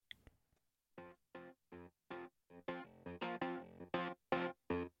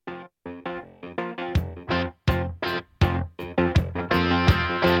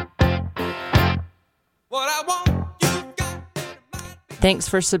what I want. You got Thanks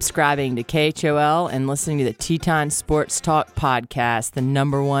for subscribing to KHOL and listening to the Teton Sports Talk podcast, the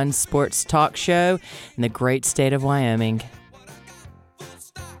 #1 sports talk show in the great state of Wyoming.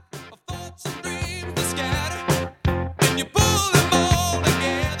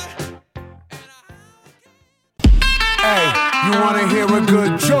 Hey, you wanna hear a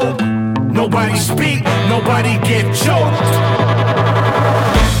good joke? Nobody speak, nobody get choked.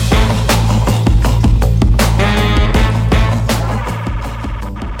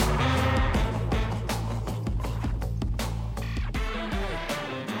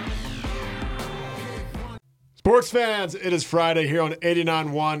 Sports fans, it is Friday here on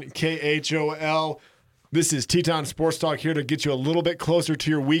 89.1 KHOL. This is Teton Sports Talk here to get you a little bit closer to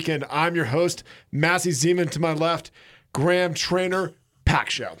your weekend. I'm your host, Massey Zeman. To my left, Graham Trainer, Pack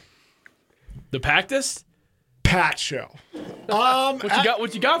Show. The Pactus? Pat Show.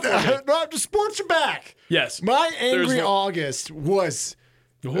 What you got for me? No, the sports are back. Yes. My angry There's no- August was,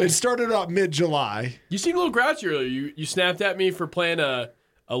 it started up mid-July. You seemed a little grouchy earlier. You snapped at me for playing a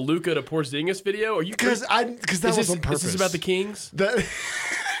Luka to Porzingis video. Are you? Because that was on purpose. Is this about the Kings? That,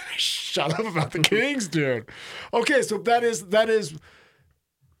 shut up about the Kings, dude. Okay, so that is.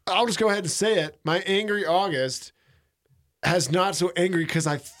 I'll just go ahead and say it. My angry August has not so angry because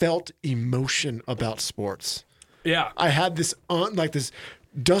I felt emotion about sports. Yeah. I had this this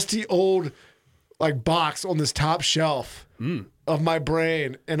dusty old box on this top shelf of my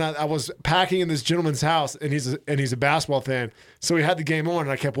brain, and I was packing in this gentleman's house, and he's a basketball fan, so he had the game on,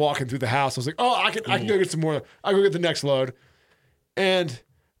 and I kept walking through the house. I was like, oh, I can go get some more. I go get the next load, and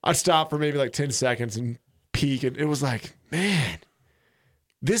I'd stop for maybe 10 seconds and peek, and it was like, man,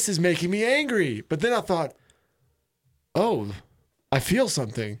 this is making me angry. But then I thought, oh, I feel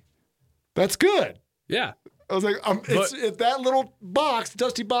something. That's good. Yeah. I was like, it's that little box,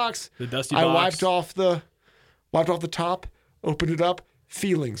 dusty box. The dusty I box. wiped off the top, opened it up.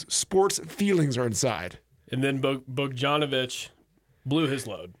 Feelings, sports feelings are inside. And then Bogdanovic blew his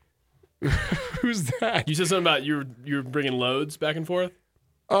load. Who's that? You said something about you were bringing loads back and forth.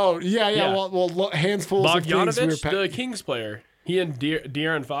 Oh yeah. Yeah. Well, handfuls of things. Bogdanovic, the Kings player. He and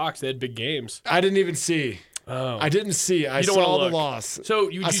De'Aaron Fox, they had big games. I didn't even see. Oh. I didn't see. I don't saw wanna the look. loss. So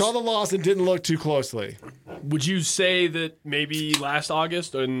I saw the loss and didn't look too closely. Would you say that maybe last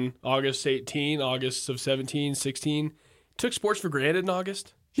August, in August 18, August of 17, 16, took sports for granted in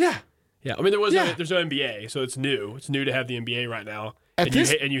August? Yeah. Yeah. I mean, there's no NBA, so it's new. It's new to have the NBA right now. And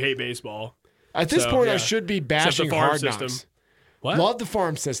you hate baseball. At this So, point, yeah. I should be Except bashing the farm Hard system. Knocks. What? Love the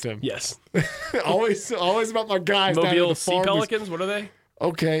farm system. Yes. always about my guys. down at Mobile the Sea farm. Pelicans, what are they?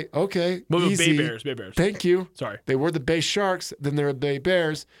 Okay. Bay Easy. Bears. Thank you. Sorry. They were the Bay Sharks, then they're the Bay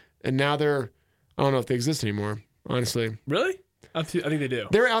Bears, and now they're, I don't know if they exist anymore, honestly. Really? I think they do.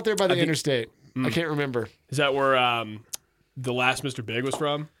 They're out there by the interstate. I can't remember. Is that where the last Mr. Big was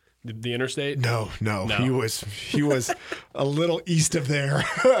from? The interstate? No. He was a little east of there.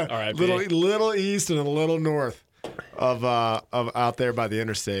 All right. little east and a little north of out there by the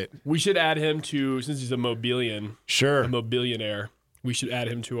interstate. We should add him to, since he's a Sure. mobilionaire, we should add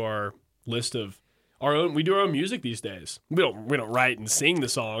him to our list of our own. We do our own music these days. We don't write and sing the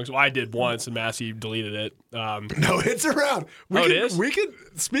songs. Well, I did once, and Massey deleted it. No, it's around. It is? We can.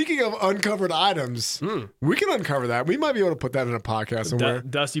 Speaking of uncovered items, we can uncover that. We might be able to put that in a podcast somewhere.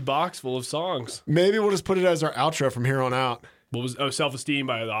 Dusty box full of songs. Maybe we'll just put it as our outro from here on out. What was Self-Esteem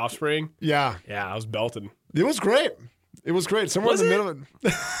by The Offspring? Yeah, Yeah, I was belting. it was great. It was great. Somewhere Was in the it? middle of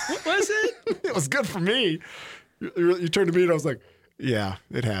it. What was it? It was good for me. You turned to me and I was like, yeah,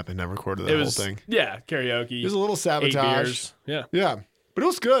 it happened. I recorded that It was whole thing. Yeah, karaoke. It was a little 8 sabotage. beers. Yeah. Yeah, but it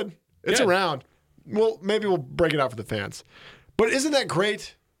was good. It's Good. around. Well, maybe we'll break it out for the fans. But isn't that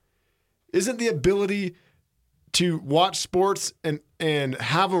great? Isn't the ability to watch sports and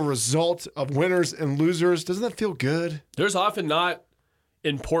have a result of winners and losers, doesn't that feel good? There's often not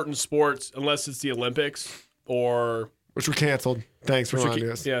important sports unless it's the Olympics or Which were canceled. Thanks for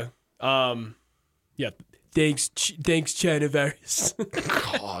reminding us. yeah. Yeah. Thanks, China virus.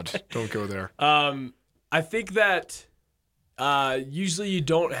 God, don't go there. I think that usually you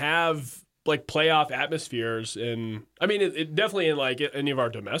don't have playoff atmospheres in. I mean, it definitely in any of our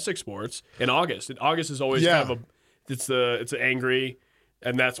domestic sports in August. August is always kind of it's angry,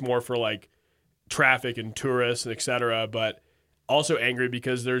 and that's more for traffic and tourists and et cetera. But also angry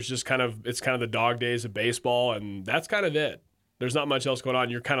because there's just it's kind of the dog days of baseball, and that's kind of it. There's not much else going on.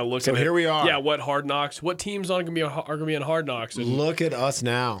 You're kind of looking. So here we are. Yeah, what Hard Knocks? What teams are going to be on Hard Knocks? And Look at us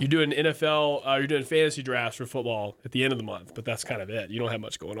now. you're doing NFL. You're doing fantasy drafts for football at the end of the month, but that's kind of it. You don't have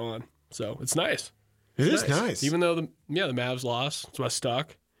much going on, so it's nice. It is nice. Even though the Mavs lost, so I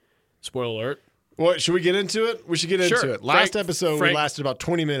stuck. Spoiler alert. What, should we get into it? We should get Sure. into it. Last Frank- episode, we Frank- lasted about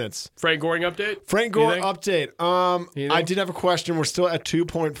 20 minutes. Frank Goring update? Frank Gore Anything? update. Anything? I did have a question. We're still at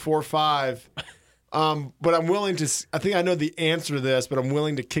 2.45. But I'm willing to, I think I know the answer to this, but I'm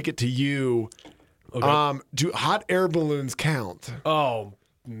willing to kick it to you. Okay. Do hot air balloons count? Oh,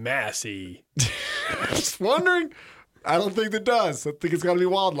 Massey. Just wondering. I don't think it does. I think it's got to be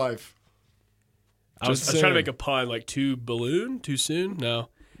wildlife. I was Just trying to saying. make a pun, like too soon? No.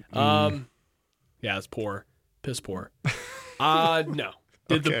 Yeah, it's poor. Piss poor. No.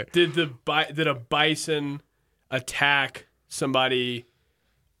 Did Okay. did a bison attack somebody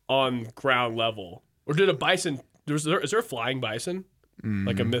on ground level? Or did a bison is there a flying bison?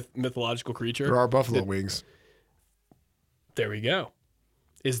 Like a mythological creature? There are buffalo wings. There we go.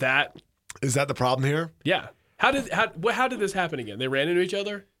 Is that Is that the problem here? yeah. How did this happen again? They ran into each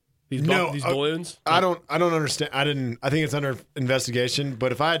other? These No, these balloons? I don't understand. I think it's under investigation,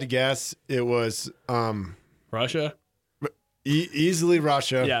 but if I had to guess, it was Russia? easily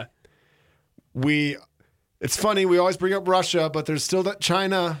Russia. Yeah. It's funny, we always bring up Russia, but there's still that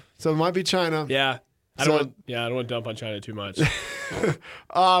China, so it might be China. Yeah. I So- don't want to dump on China too much.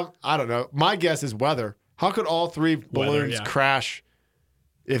 I don't know. My guess is weather. How could all three balloons yeah. crash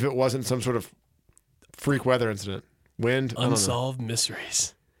if it wasn't some sort of freak weather incident? Wind? I don't know. Unsolved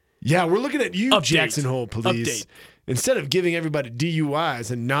mysteries. Yeah, we're looking at you, Update. Jackson Hole Police. Update. Instead of giving everybody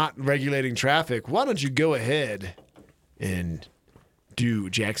DUIs and not regulating traffic, why don't you go ahead and do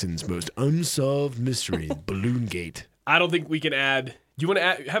Jackson's most unsolved mystery, Balloon Gate? I don't think we can add. You want to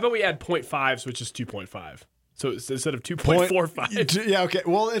add? How about we add 0.5, so it's just 2.5. So it's instead of 2.45. Yeah, okay.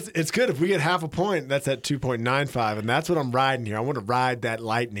 Well, it's good if we get half a point. That's at 2.95, and that's what I'm riding here. I want to ride that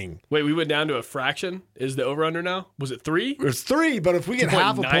lightning. Wait, we went down to a fraction. Is the over under now? Was it 3? It's 3, but if we get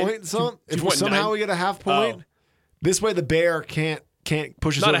half a 2.9 point, if 2.9 somehow we get a half point, Oh. this way the bear can't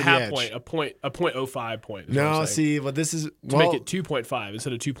push us Not over a half the edge. point. A 0.05 point. is what No, I'm saying. see, but this is To make it 2.5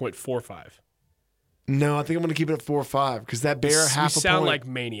 instead of 2.45. No, I think I'm going to keep it at 4.5 because that bear half we a sound point. like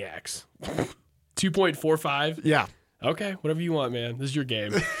maniacs. 2.45. Yeah, Okay, whatever you want, man. This is your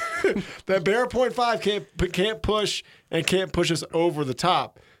game. that bear 0.5 can't push and can't push us over the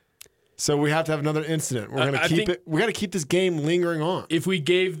top. So we have to have another incident. We're going to I keep think- it. We got to keep this game lingering on. If we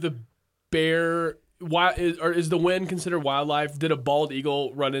gave the bear, is the wind considered wildlife? Did a bald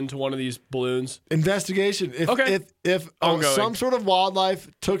eagle run into one of these balloons? Investigation. If Okay. if Ongoing. some sort of wildlife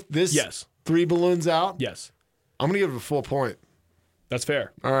took this Yes. 3 balloons out, Yes, I'm going to give it a full point. that's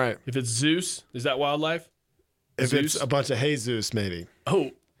fair. All right. If it's Zeus, is that wildlife? If Zeus? it's a bunch of Jesus, maybe. Oh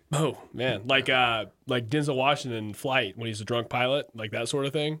man, like Denzel Washington in Flight when he's a drunk pilot, like that sort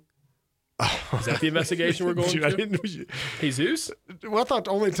of thing. Is that the investigation we're going Dude, I to? didn't know you- Jesus? Well, I thought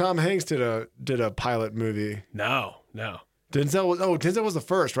only Tom Hanks did a pilot movie. No. Denzel was the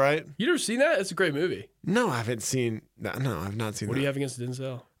first, right? You never seen that? It's a great movie. No, I haven't seen. No, I've not seen What that. do you have against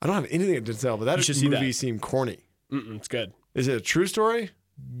Denzel? I don't have anything against Denzel, but that You should see movie that. seemed corny. It's good. Is it a true story?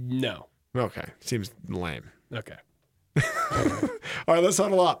 No. Okay, seems lame. Okay. All right, let's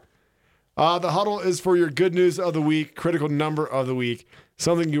huddle up. The huddle is for your good news of the week, critical number of the week,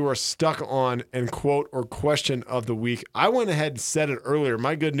 something you are stuck on, and quote or question of the week. I went ahead and said it earlier.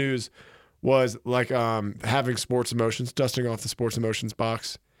 My good news was like having sports emotions, dusting off the sports emotions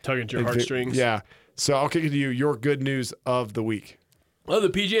box. Tugging at your heartstrings. Yeah. So I'll kick it to you. Your good news of the week. Well, the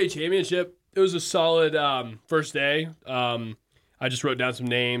PGA Championship, it was a solid first day. I just wrote down some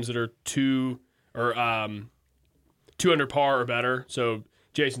names that are two under par or better. So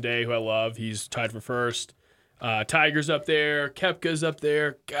Jason Day, who I love, he's tied for first. Tiger's up there. Koepka's up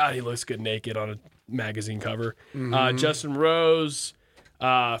there. God, he looks good naked on a magazine cover. Justin Rose,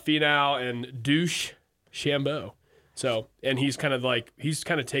 Finau, and Douche Chambeau. So, and he's kind of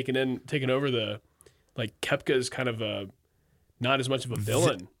taken over the, like, Koepka's kind of not as much of a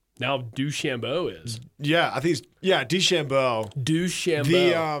villain. Now DuChambeau is. Yeah, I think DeChambeau.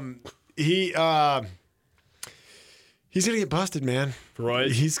 DuChambeau. He's gonna get busted, man.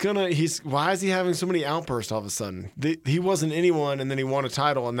 Royce? Why is he having so many outbursts all of a sudden? He wasn't anyone, and then he won a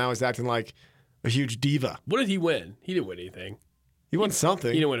title, and now he's acting like a huge diva. What did he win? He didn't win anything. He won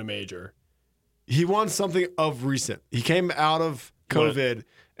something. He didn't win a major. He won something of recent. He came out of COVID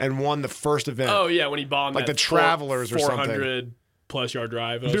and won the first event. Oh, yeah, when he bombed Like that the Travelers or something. 400-plus yard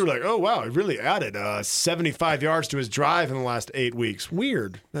drive. People were like, oh, wow, he really added 75 yards to his drive in the last 8 weeks.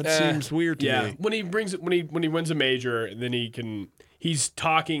 Weird. That seems weird to me. When he wins a major, then he's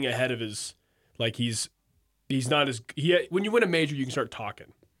talking ahead of his, like he's not as, when you win a major, you can start talking.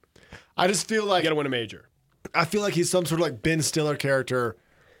 I just feel like You got to win a major. I feel like he's some sort of like Ben Stiller character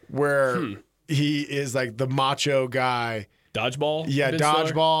where he is like the macho guy Dodgeball? Yeah, Ben Stiller?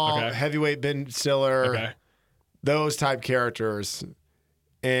 Dodgeball, Okay. Heavyweight Ben Stiller, Okay. those type characters,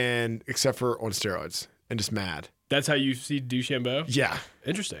 and except for on steroids and just mad. That's how you see DuChambeau? Yeah.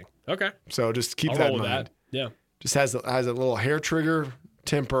 Interesting. Okay. So just keep I'll that roll in with mind. that. Yeah. Just has a little hair trigger,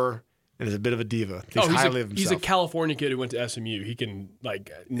 temper, and is a bit of a diva. Thinks highly of himself. he's a California kid who went to SMU. He can,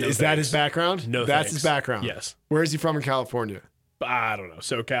 like, no Is that thanks. his background? No That's thanks. his background. Yes. Where is he from in California? I don't know.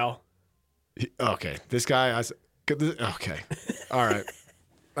 SoCal. Okay. This guy, okay. All right.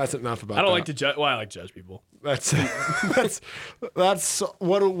 That's enough about that. I don't like to judge. Well, I like to judge people. That's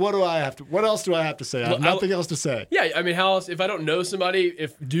what do I have to? What else do I have to say? I have nothing else to say. Yeah, I mean, how else? If I don't know somebody,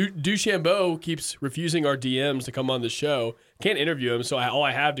 if DuChambeau keeps refusing our DMs to come on the show, can't interview him. So all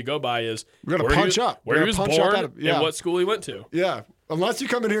I have to go by is We're gonna where he punch was- up. where We're he was gonna punch up born, at him. Yeah. and what school he went to. Yeah. Unless you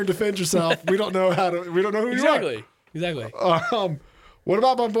come in here and defend yourself, we don't know We don't know who Exactly. Exactly. you are. What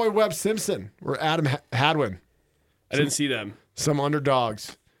about my boy Webb Simpson or Adam Hadwin? I didn't see them. Some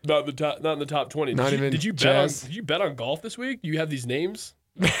underdogs. Not in the top 20. Not even Did you Jazz? Did you bet on golf this week? You have these names.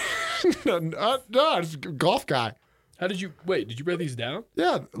 No, it's a golf guy. How did you wait? Did you write these down?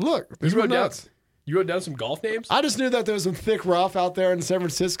 Yeah, look, these were wrote down- nuts. You wrote down some golf names. I just knew that there was some thick rough out there in San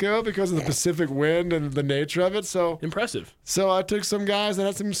Francisco because of the Pacific wind and the nature of it. So Impressive. I took some guys that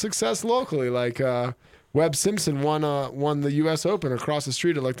had some success locally, like Webb Simpson won the U.S. Open across the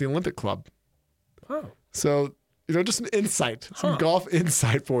street at like the Olympic Club. Oh. So just an insight, some golf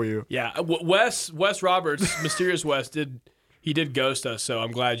insight for you. Yeah, Wes Roberts, Mysterious Wes did ghost us. So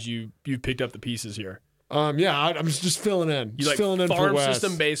I'm glad you picked up the pieces here. I'm just filling in. You Just like filling in for farm Wes.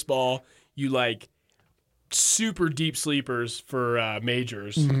 system baseball. You like super deep sleepers for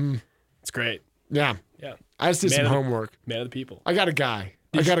majors. Mm-hmm. It's great. Yeah, Yeah, I just did Man some of the- homework. man of the people. I got a guy.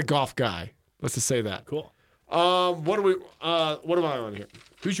 I got a golf guy. Let's just say that. Cool. What am I on here?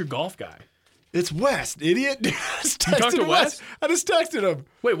 Who's your golf guy? It's West, idiot. I just talked texted to West. Wes? I just texted him.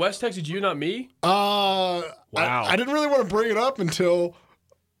 Wait, Wes texted you, not me. Wow. I didn't really want to bring it up until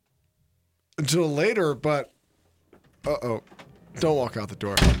later, but don't walk out the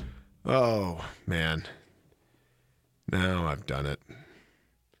door. Oh man, now I've done it.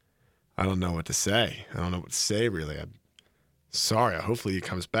 I don't know what to say. I don't know what to say really. I'm sorry. Hopefully he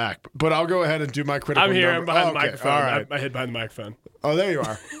comes back, but I'll go ahead and do my critical. I'm here. number. I'm behind Oh, the okay. microphone. All right. I hid behind the microphone. Oh, there you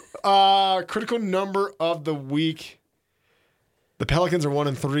are. Critical number of the week. The Pelicans are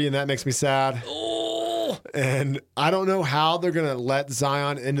 1-3, and that makes me sad. Oh, And I don't know how they're going to let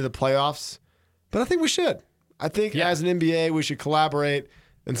Zion into the playoffs, but I think we should. I think as an NBA, we should collaborate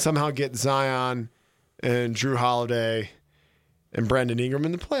and somehow get Zion and Drew Holiday and Brandon Ingram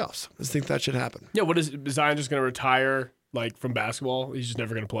in the playoffs. I just think that should happen. yeah. What is Zion just going to retire like from basketball? He's just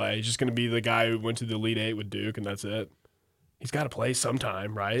never going to play. He's just going to be the guy who went to the Elite Eight with Duke, and that's it. He's got to play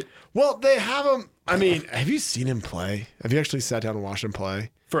sometime, right? Well, they have him. I mean, have you seen him play? Have you actually sat down and watched him play?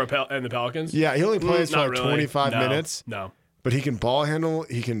 For and the Pelicans? Yeah, he only plays for Not like really. 25 No, minutes, No. but he can ball handle.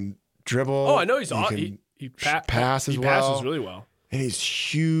 He can dribble. Oh, I know he's he awesome. can He passes he well. passes really well. And he's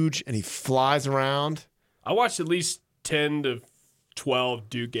huge, and he flies around. I watched at least 10 to 12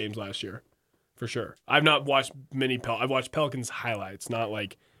 Duke games last year, for sure. I've not watched many. I've watched Pelicans highlights, not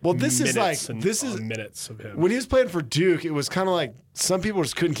like. Well, this is minutes like- and this is- minutes of him. When he was playing for Duke, it was kind of like some people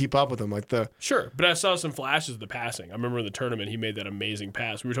just couldn't keep up with him. Like Sure, but I saw some flashes of the passing. I remember in the tournament he made that amazing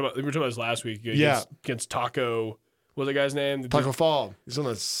pass. We were talking about this last week against Taco. What was that guy's name? Taco Fall. He's on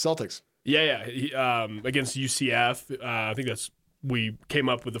the Celtics. Yeah. He, against UCF. I think we came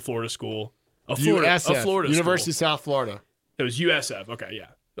up with the Florida school. USF, a Florida University school. of South Florida. It was USF. Okay,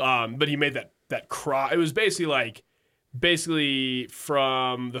 yeah. But he made that cross. It was basically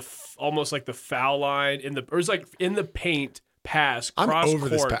from the almost like the foul line it was like in the paint pass. I'm cross over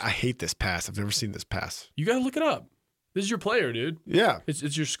this court. pass. I hate this pass. I've never seen this pass. You gotta look it up. This is your player, dude. Yeah.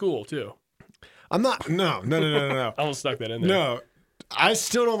 It's your school too. I'm not. No. I almost stuck that in there. No. I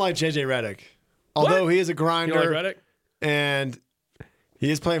still don't like JJ Redick. Although he is a You grinder don't like Redick? and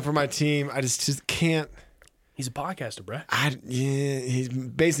he is playing for my team, I just can't. He's a podcaster, Brett. He's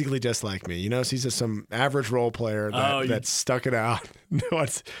basically just like me. So he's just some average role player that stuck it out. No,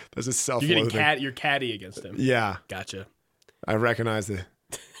 that's a self-loathing. You're catty against him. Yeah, Gotcha. I recognize the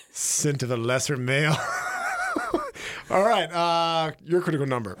scent of a lesser male. All right, your critical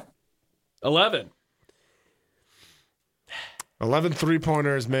number. 11. 11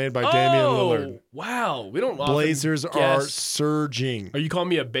 three-pointers made by Damian Lillard. Wow. We don't often Blazers are guess- surging. Are you calling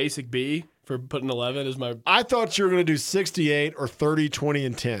me a basic B for putting 11 as my I thought you were going to do 68 or 30, 20,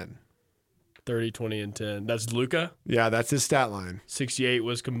 and 10. 30, 20, and 10? That's Luka. Yeah, that's his stat line. 68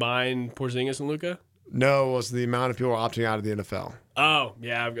 was combined Porzingis and Luka. No, it was the amount of people opting out of the NFL. Oh,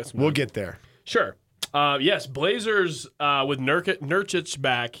 yeah, I've got some. We'll get there. Sure. Yes, Blazers with Nurkic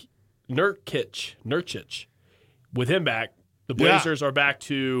back. Nurkic. With him back, the Blazers are back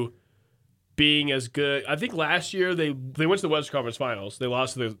to being as good. I think last year they went to the Western Conference Finals. They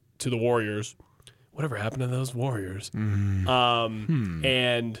lost to the Warriors. Whatever happened to those Warriors?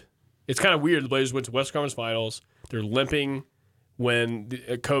 And it's kind of weird. The Blazers went to Western Conference Finals. They're limping when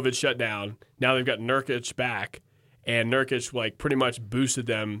COVID shut down. Now they've got Nurkic back, and Nurkic like pretty much boosted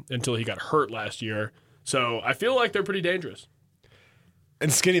them until he got hurt last year. So I feel like they're pretty dangerous.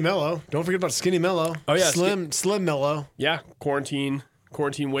 And Skinny Mello. Don't forget about Skinny Mello. Oh, yeah. Slim Mello. Yeah, quarantine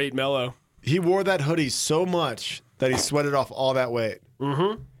weight Mello. He wore that hoodie so much that he sweated off all that weight.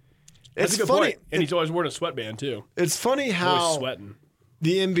 Mm-hmm. It's That's a good funny. point. And he's always worn a sweatband too. It's funny Always how sweating.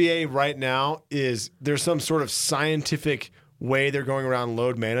 the NBA right now there's some sort of scientific way they're going around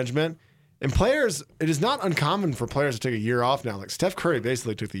load management. And players, it is not uncommon for players to take a year off now. Like Steph Curry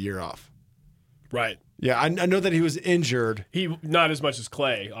basically took the year off. Right. Yeah, I know that he was injured. He not as much as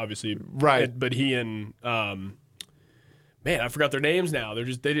Clay, obviously. Right. But he and man, I forgot their names now. They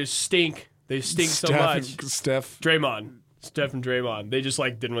just stink. They stink so much. Steph Steph and Draymond. They just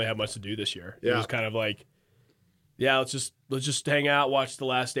like didn't really have much to do this year. Yeah. It was kind of like, yeah, let's just hang out, watch The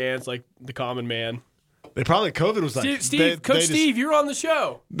Last Dance, like the common man. They probably COVID was like Steve, you're on the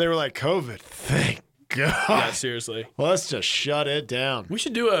show. They were like COVID. Thank God. Yeah, seriously. Let's just shut it down. We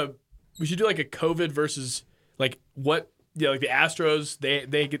should do like a COVID versus like what like the Astros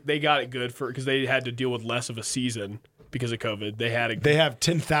they got it good because they had to deal with less of a season because of COVID. They have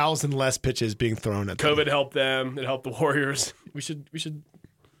 10,000 less pitches being thrown at them. COVID helped them. It helped the Warriors. We should make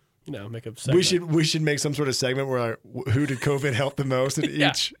a segment. We should make some sort of segment where who did COVID help the most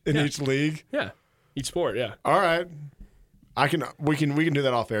in each league. Yeah. Each sport, yeah. All right. We can do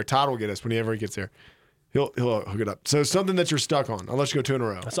that off air. Todd will get us whenever he gets here. He'll hook it up. So something that you're stuck on. I'll let you go 2 in a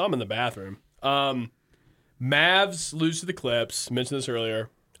row. I saw him in the bathroom. Mavs lose to the Clips. Mentioned this earlier.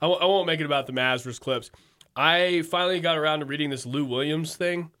 I won't make it about the Mavs versus Clips. I finally got around to reading this Lou Williams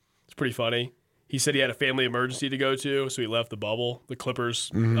thing. It's pretty funny. He said he had a family emergency to go to, so he left the bubble, the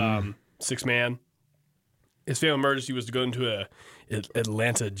Clippers 6-man. His family emergency was to go into a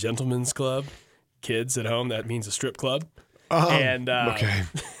Atlanta Gentlemen's Club. Kids at home, that means a strip club. Okay.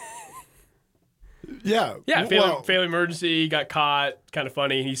 Yeah. Yeah, family emergency, got caught, kind of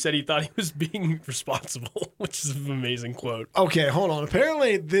funny. He said he thought he was being responsible, which is an amazing quote. Okay, hold on.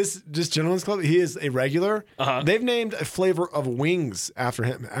 Apparently, this Gentleman's Club, he is a regular. They've named a flavor of wings after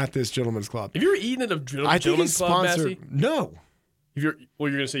him at this Gentleman's Club. Have you ever eaten at a I think he's Gentleman's Club, sponsored. Massey? No. You're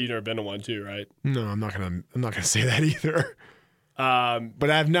gonna say you've never been to one too, right? No, I'm not gonna say that either.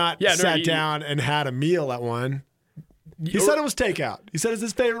 But I've not sat down and had a meal at one. He said it was takeout. He said it's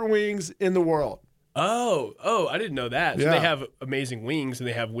his favorite wings in the world. Oh, I didn't know that. So Yeah. they have amazing wings, and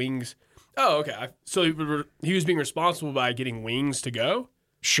they have wings. Oh, okay. So he was being responsible by getting wings to go?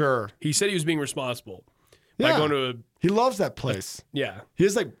 Sure. He said he was being responsible by going to He loves that place. yeah. He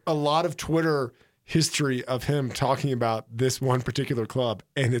has like a lot of Twitter history of him talking about this one particular club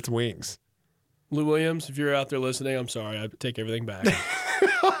and its wings. Lou Williams, if you're out there listening, I'm sorry. I take everything back.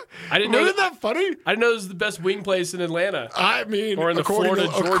 I didn't know Isn't that funny? I didn't know this was the best wing place in Atlanta. I mean, Or in the Florida,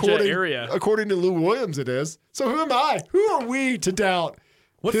 Georgia area. According to Lou Williams, it is. So who am I? Who are we to doubt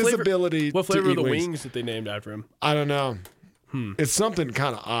his ability What flavor to are eat the wings? wings that they named after him? I don't know. It's something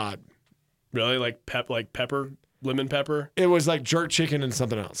kind of odd. Really? Like pepper, lemon pepper? It was like jerk chicken and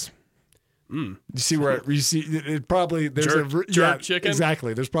something else. You see where it probably there's Jerk chicken?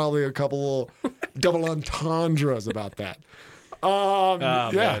 Exactly. There's probably a couple double entendres about that.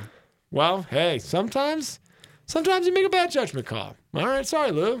 Yeah. man. Well, hey, sometimes you make a bad judgment call. All right,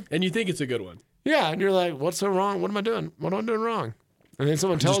 sorry, Lou. And you think it's a good one. Yeah, and you're like, what's so wrong? What am I doing? What am I doing wrong? And then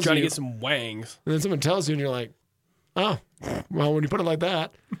someone tells Just trying you, to get some wangs. and then someone tells you, and you're like, oh, well, when you put it like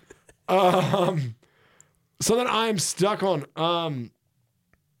that. So then I'm stuck on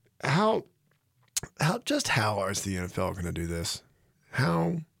how is the NFL going to do this?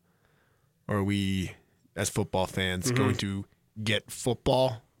 How are we as football fans going to get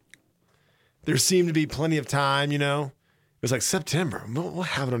football? There seemed to be plenty of time, It was like September. We'll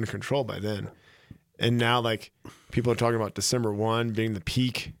have it under control by then. And now, like, people are talking about December 1 being the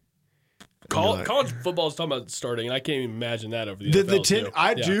peak. College football is talking about starting, and I can't even imagine that over the NFL too.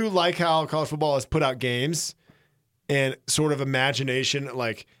 I do like how college football has put out games and sort of imagination,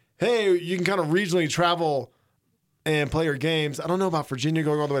 like, hey, you can kind of regionally travel and play your games. I don't know about Virginia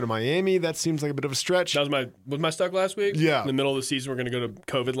going all the way to Miami. That seems like a bit of a stretch. That was my stuck last week? Yeah. In the middle of the season, we're going to go to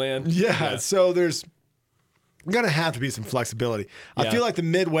COVID land? Yeah, so there's going to have to be some flexibility. I feel like the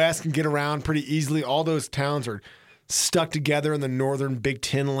Midwest can get around pretty easily. All those towns are stuck together in the northern Big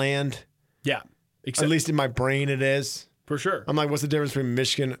Ten land. Yeah. At least in my brain, it is. For sure. I'm like, what's the difference between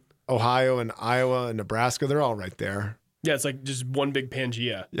Michigan, Ohio, and Iowa and Nebraska? They're all right there. Yeah, it's like just one big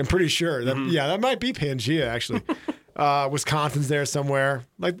Pangea. I'm pretty sure. That, Yeah, that might be Pangea, actually. Wisconsin's there somewhere.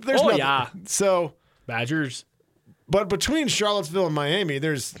 Like, there's nothing. Yeah. So, Badgers. but between Charlottesville and Miami,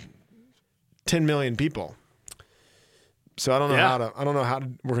 there's 10 million people. So I don't know how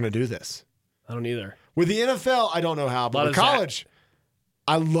we're gonna do this. I don't either. With the NFL, I don't know how. But with college,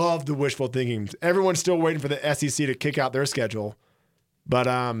 I love the wishful thinking. Everyone's still waiting for the SEC to kick out their schedule, but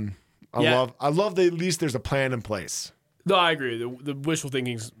I love that at least there's a plan in place. No, I agree. The wishful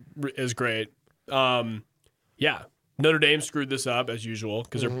thinking is great. Yeah, Notre Dame screwed this up as usual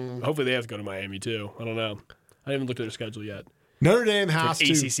because hopefully they have to go to Miami too. I don't know. I haven't even looked at their schedule yet. Notre Dame has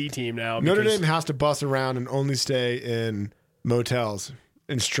to ACC team now. Notre Dame has to bus around and only stay in motels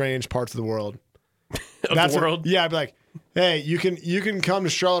in strange parts of the world. The world. I'd be like, hey, you can come to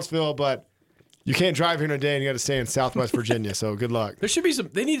Charlottesville, but you can't drive here in a day, and you got to stay in Southwest Virginia. So good luck. There should be some.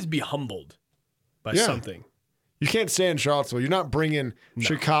 They need to be humbled by something. You can't stay in Charlottesville. You're not bringing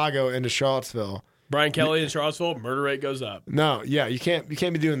Chicago into Charlottesville. Brian Kelly in Charlottesville, murder rate goes up. No, yeah, you can't be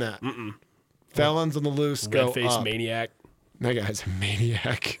doing that. Felons on the loose go Red-faced up. maniac. That guy's a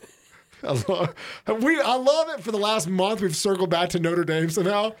maniac. I love it. For the last month, we've circled back to Notre Dame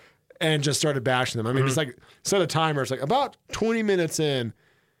somehow and just started bashing them. I mean, it's like set a timer. It's like about 20 minutes in,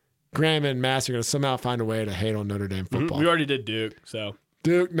 Graham and Mass are going to somehow find a way to hate on Notre Dame football. We already did Duke, so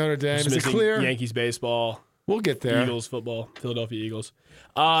Duke, Notre Dame. Is it clear? Yankees baseball. We'll get there. Eagles football. Philadelphia Eagles.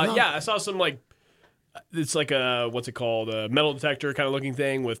 Yeah, I saw some it's like a what's it called, a metal detector kind of looking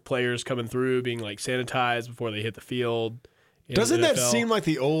thing with players coming through being like sanitized before they hit the field. Doesn't that seem like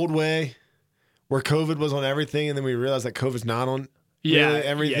the old way where COVID was on everything and then we realized that COVID's not on really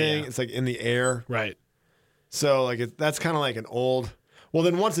everything? Yeah. It's like in the air. Right. So like that's kind of like an old. Well,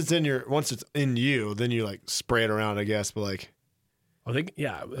 then once it's in you, then you like spray it around, I guess. But like, I think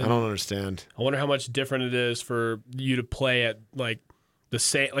I don't understand. I wonder how much different it is for you to play at like the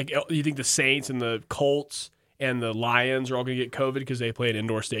Saints. Like, you think the Saints and the Colts and the Lions are all going to get COVID because they play at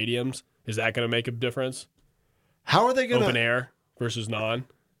indoor stadiums? Is that going to make a difference? How are they going to open air versus non?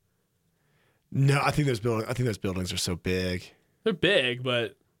 No, I think those buildings are so big. They're big,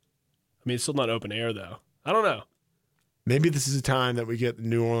 but I mean, it's still not open air though. I don't know. Maybe this is a time that we get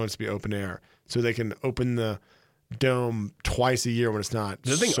New Orleans to be open air, so they can open the dome twice a year when it's not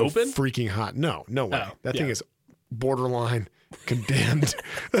Is the thing so open? Freaking hot. No way. That thing is borderline condemned.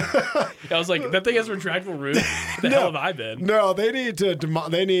 I was like, that thing has a retractable roof. The hell have I been? No, they need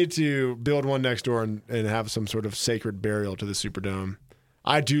to build one next door and have some sort of sacred burial to the Superdome.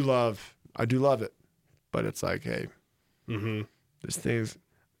 I do love it, but it's like, hey, this thing's.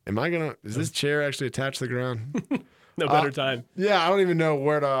 Is this chair actually attached to the ground? No better time. Yeah, I don't even know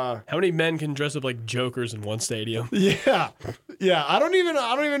where to. How many men can dress up like jokers in one stadium? Yeah. I don't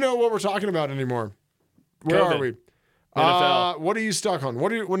even know what we're talking about anymore. Where COVID. are we? NFL. What are you stuck on?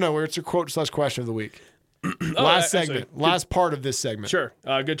 It's your quote/question of the week. Actually, last part of this segment. Sure.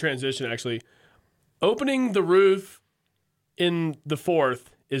 Good transition, actually. Opening the roof in the fourth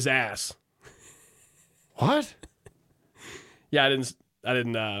is ass. What? Yeah, I didn't.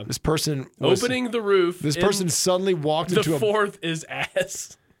 This person was, opening the roof. This person suddenly walked into the fourth is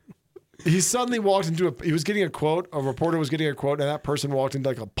ass. He suddenly walked into he was getting a quote. A reporter was getting a quote, and that person walked into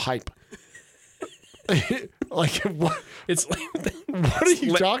like a pipe. Like what? It's what are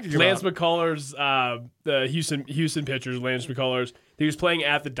you talking about? Lance McCullers, the Houston pitchers. Lance McCullers. He was playing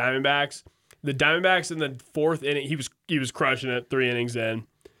at the Diamondbacks. The Diamondbacks in the fourth inning, he was crushing it 3 innings in.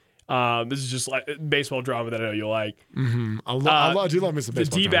 This is just like baseball drama that I know you'll like. Mm-hmm. I do love me some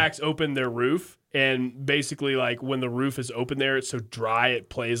baseball. The D-backs open their roof, and basically, like when the roof is open there, it's so dry it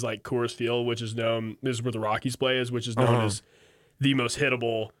plays like Coors Field, which is known. This is where the Rockies play, which is known as the most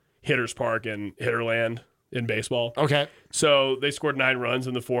hittable hitters park in Hitterland in baseball. Okay. So they scored 9 runs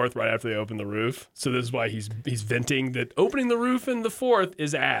in the fourth right after they opened the roof. So this is why he's venting that opening the roof in the fourth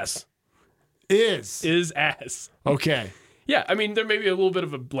is ass. Is ass. Okay. Yeah, I mean, there may be a little bit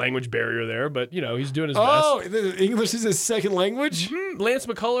of a language barrier there, but, he's doing his best. Oh, English is his second language? Mm-hmm. Lance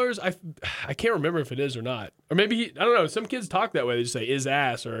McCullers, I can't remember if it is or not. Or maybe, I don't know, some kids talk that way. They just say, is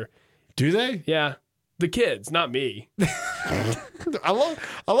ass, or... Do they? Yeah. The kids, not me. I love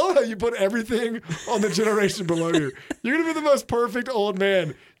how you put everything on the generation below you. You're going to be the most perfect old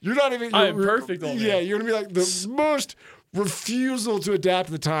man. You're not even... I'm perfect old man. Yeah, you're going to be like the most... refusal to adapt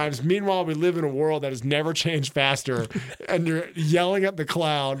to the times. Meanwhile, we live in a world that has never changed faster, and you're yelling at the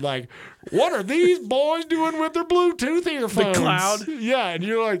cloud like, "What are these boys doing with their Bluetooth earphones?" The cloud, yeah, and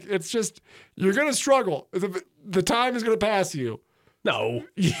you're like, it's just you're gonna struggle. The time is gonna pass you. No,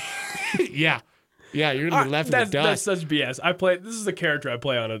 yeah, Yeah, you're gonna be left in the That's dust. such BS. This is a character I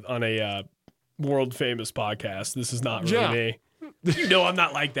play on a world famous podcast. This is not really me. You know, I'm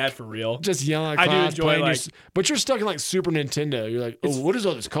not like that for real. Just yelling at I do class, enjoy, playing like- but you're stuck in like Super Nintendo. You're like, oh, what is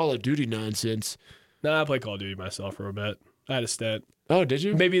all this Call of Duty nonsense? No, I play Call of Duty myself for a bit. I had a stint. Oh, did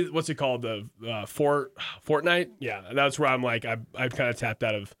you? Maybe what's it called? The Fortnite? Yeah, that's where I'm like I kind of tapped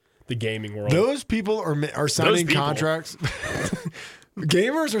out of the gaming world. Those people are signing people. contracts.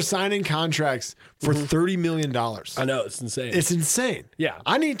 Gamers are signing contracts for $30 million. I know, it's insane. It's insane. Yeah.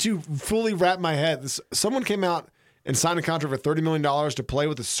 I need to fully wrap my head. Someone came out and signed a contract for $30 million to play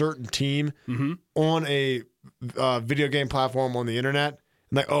with a certain team on a video game platform on the internet.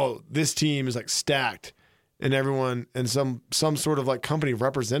 And like, oh, this team is like stacked, and everyone and some sort of like company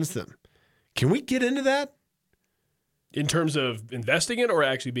represents them. Can we get into that? In terms of investing in or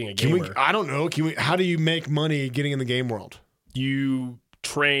actually being a Can gamer? we? I don't know. Can we? How do you make money getting in the game world? You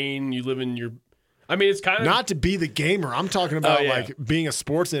train, you live in your. I mean, it's kind of Not to be the gamer. I'm talking about yeah. like being a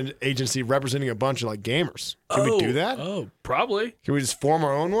sports agency representing a bunch of like gamers. Can we do that? Oh, probably. Can we just form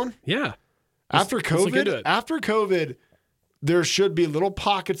our own one? Yeah. After let's look into it. COVID, there should be little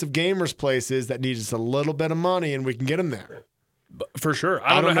pockets of gamers places that need just a little bit of money, and we can get them there. For sure.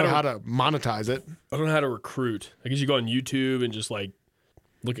 I don't know how to monetize it. I don't know how to recruit. I guess you go on YouTube and just like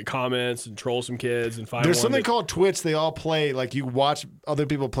look at comments and troll some kids and find There's one something that- called Twitch. They all play, like you watch other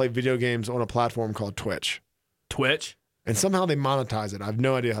people play video games on a platform called Twitch. Twitch. And somehow they monetize it. I have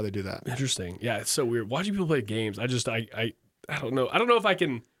no idea how they do that. Interesting. Yeah, it's so weird. Watching people play games, I don't know. I don't know if I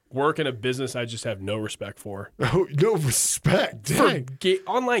can work in a business I just have no respect for. Oh, no respect. For Dang.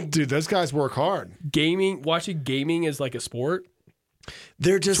 online Dude, those guys work hard. gaming, watching gaming as like a sport.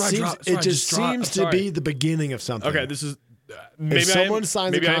 There just That's why I seems dropped- that's why I it just just dropped- seems I'm to sorry. be the beginning of something. Okay, this is maybe someone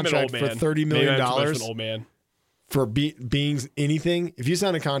signs a contract for $30 million an old man. for being anything, if you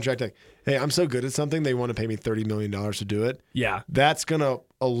sign a contract like, hey, I'm so good at something, they want to pay me $30 million to do it. Yeah, That's going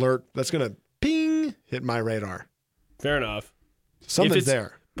to ping, hit my radar. fair enough. Something's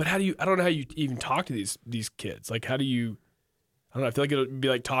there. But how do you? I don't know how you even talk to these kids. Like, how do you? I don't know. I feel like it'd be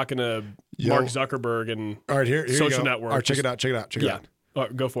like talking to Mark Zuckerberg and All right, here social you go. network. All right, check it out. Check it yeah. out. Oh,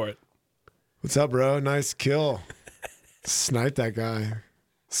 go for it. What's up, bro? Nice kill. Snipe that guy.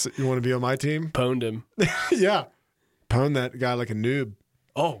 You want to be on my team? Pwned him. Yeah. Pwn that guy like a noob.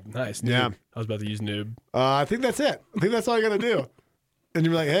 Oh, nice. Noob. Yeah. I was about to use noob. I think that's it. I think that's all you got to do. And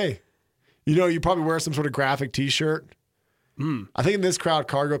you're like, hey, you probably wear some sort of graphic T-shirt. I think in this crowd,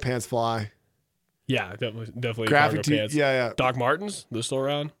 cargo pants fly. Yeah, definitely. Graphic cargo pants. Yeah. Doc Martens, they're still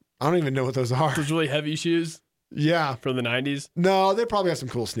around. I don't even know what those are. Those really heavy shoes Yeah. from the 90s. No, they probably have some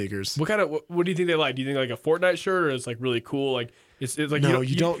cool sneakers. What kind of? What do you think they like? Do you think like a Fortnite shirt, or it's like really cool? Like it's like No,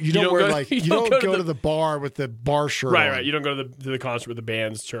 you don't wear like you don't go to the bar with the bar shirt. right. on. You don't go to the concert with the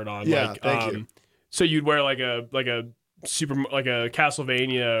band's shirt on. Yeah, like, thank you. So you'd wear like a super like a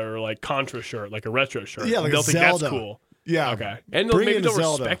Castlevania or like Contra shirt, like a retro shirt. Yeah, like they'll a think Zelda. that's cool. Yeah. Okay, and Bring maybe in they'll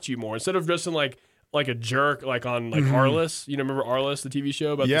Zelda. respect you more instead of dressing like a jerk, like on like Arliss. You know, remember Arliss, the TV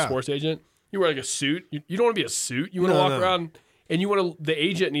show about the Yeah. sports agent? You wear like a suit. You don't want to be a suit. You want to No, walk no. around, and you want to. The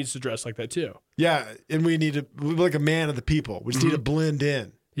agent needs to dress like that too. Yeah, and we need to we're like a man of the people. We just need to blend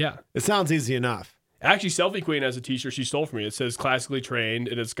in. Yeah. It sounds easy enough. Actually, Selfie Queen has a T-shirt she stole from me. It says "classically trained"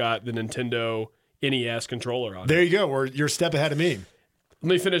 and it's got the Nintendo NES controller on it. There you go. You're a step ahead of me. Let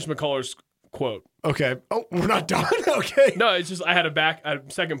me finish McCullers' quote. Okay. Oh, we're not done. Okay. No, it's just I had a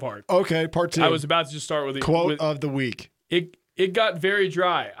second part. Okay. Part 2. I was about to just start with the quote of the week. It got very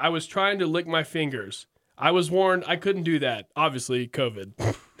dry. I was trying to lick my fingers. I was warned I couldn't do that. Obviously, COVID.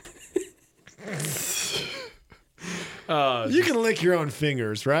 You can lick your own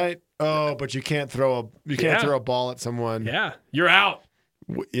fingers, right? Oh, but you can't throw a ball at someone. Yeah, you're out.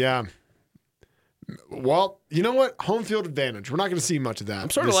 Yeah. Well, you know what? Home field advantage. We're not going to see much of that. I'm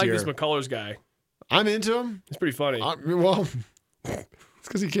sort of like year. this McCullers guy. I'm into him. It's pretty funny. Well, it's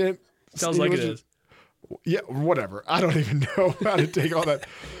because he can't. Sounds like it is. Yeah, whatever. I don't even know how to take all that.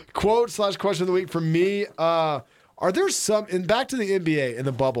 Quote/question of the week from me. Are there some, and back to the NBA in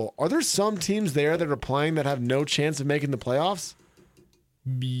the bubble, are there some teams there that are playing that have no chance of making the playoffs?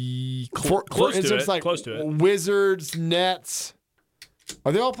 For Close instance, to it. like Close to it. Wizards, Nets.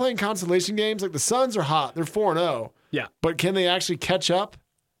 Are they all playing consolation games? Like the Suns are hot. They're 4-0. Yeah. But can they actually catch up?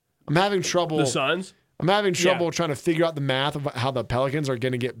 I'm having trouble. The Suns. I'm having trouble Yeah. trying to figure out the math of how the Pelicans are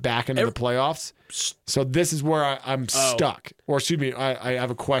going to get back into the playoffs. So this is where I'm stuck. Or excuse me, I have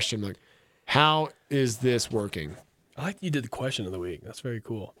a question. Like, how is this working? I like that you did the question of the week. That's very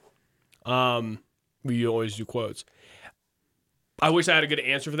cool. We always do quotes. I wish I had a good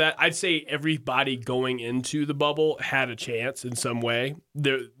answer for that. I'd say everybody going into the bubble had a chance in some way.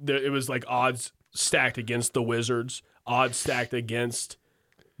 It was like odds stacked against the Wizards, odds stacked against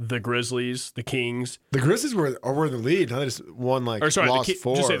the Grizzlies, the Kings. The Grizzlies were the lead. Now they just won lost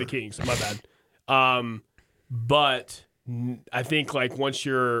 4. Just say the Kings. My bad. But I think once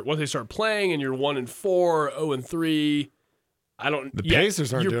they start playing and you're 1-4, 0-3, The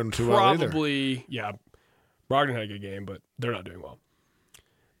Pacers aren't doing too well either. Probably, yeah. Brogdon had a good game, but they're not doing well.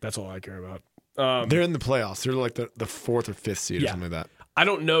 That's all I care about. They're in the playoffs. They're like the 4th or 5th seed or something like that. I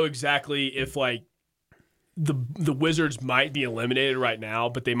don't know exactly if the Wizards might be eliminated right now,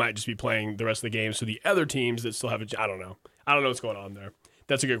 but they might just be playing the rest of the game. So the other teams that still have I don't know. I don't know what's going on there.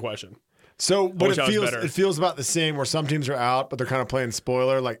 That's a good question. So, but better. it feels about the same where some teams are out, but they're kind of playing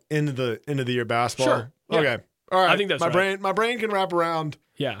spoiler, like end of the year basketball. Sure. Yeah. Okay. All right. I think that's right. My brain can wrap around.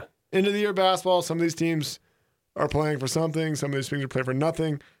 Yeah. End of the year basketball. Some of these teams are playing for something. Some of these teams are playing for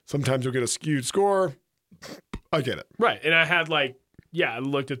nothing. Sometimes you'll get a skewed score. I get it. Right. And I had I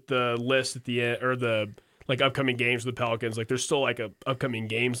looked at the list at the end, or the upcoming games for the Pelicans. There's still a upcoming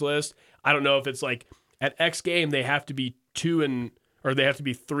games list. I don't know if it's at X game they have to be 3-3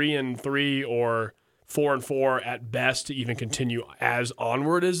 or 4-4 at best to even continue as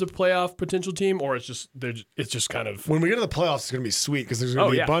onward as a playoff potential team, or it's just kind of when we get to the playoffs, it's going to be sweet because there's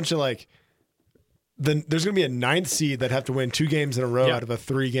going to be a bunch of there's going to be a 9th seed that have to win 2 games in a row out of a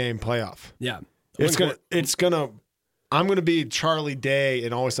 3-game playoff. Yeah, I'm going to be Charlie Day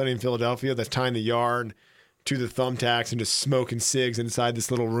in Always Sunny in Philadelphia that's tying the yarn to the thumbtacks and just smoking cigs inside this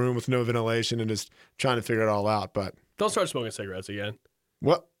little room with no ventilation and just trying to figure it all out. But don't start smoking cigarettes again.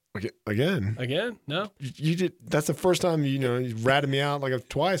 What? Again? Again? No. You did. That's the first time you ratted me out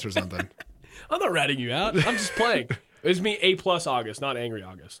twice or something. I'm not ratting you out. I'm just playing. It was me A+ August, not Angry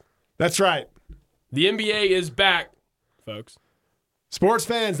August. That's right. The NBA is back, folks. Sports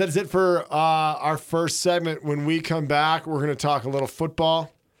fans, that is it for our first segment. When we come back, we're going to talk a little football,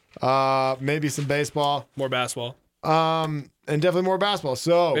 maybe some baseball, more basketball, and definitely more basketball.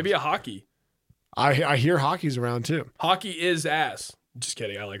 So maybe a hockey. I hear hockey's around too. Hockey is ass. Just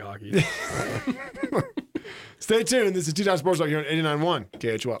kidding. I like hockey. Stay tuned. This is T-Time Sports Talk here on 89.1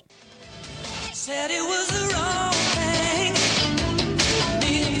 KHOL. Said it was the wrong thing to do.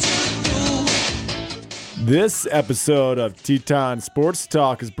 This episode of Teton Sports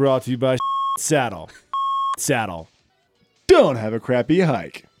Talk is brought to you by Saddle. Saddle. Don't have a crappy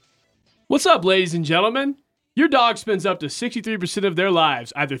hike. What's up, ladies and gentlemen? Your dog spends up to 63% of their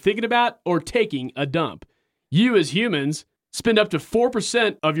lives either thinking about or taking a dump. You, as humans, spend up to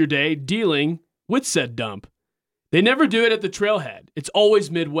 4% of your day dealing with said dump. They never do it at the trailhead. It's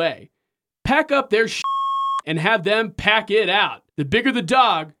always midway. Pack up their and have them pack it out. The bigger the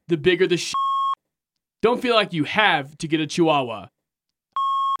dog, the bigger the Don't feel like you have to get a Chihuahua.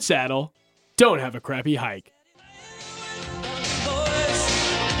 Saddle. Don't have a crappy hike.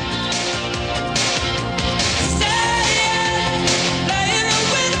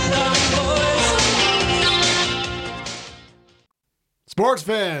 Sports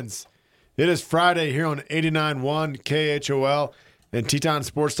fans, it is Friday here on 89.1 KHOL, and Teton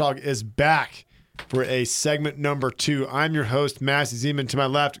Sports Talk is back for a segment number 2. I'm your host, Massey Zeman. To my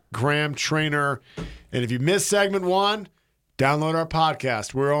left, Graham Trainer. And if you missed segment 1, download our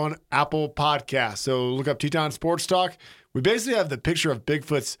podcast. We're on Apple Podcasts. So look up Teton Sports Talk. We basically have the picture of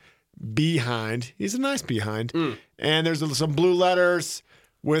Bigfoot's behind. He's a nice behind. And there's some blue letters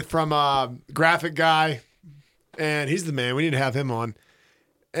from a graphic guy. And he's the man. We need to have him on.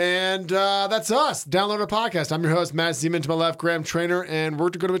 And that's us. Download our podcast. I'm your host, Matt Zeman. To my left, Graham Trainer. And we're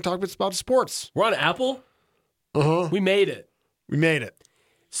going to be talking about sports. We're on Apple? Uh-huh. We made it. We made it.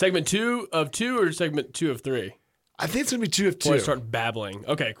 Segment 2 of 2 or segment 2 of 3? I think it's going to be 2 of 2. Before I start babbling.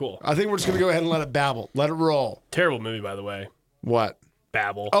 Okay, cool. I think we're just going to go ahead and let it babble. Let it roll. Terrible movie, by the way. What?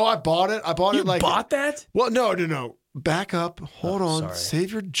 Babble. Oh, I bought it. You bought that? Well, no. Back up. Hold on. Sorry.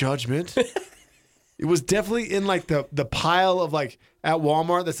 Save your judgment. It was definitely in the pile of at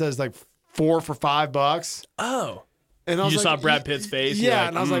Walmart that says 4 for $5. Oh. And I You was just saw Brad Pitt's face? and you're Yeah, like,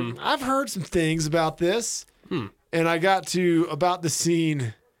 and I was like, I've heard some things about this. And I got to about the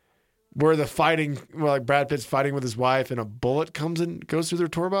scene where Brad Pitt's fighting with his wife and a bullet goes through their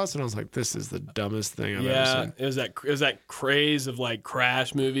tour bus, and I was like, this is the dumbest thing I've ever seen. It was that craze of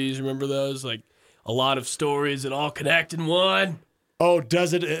crash movies. Remember those? A lot of stories that all connect in one. Oh,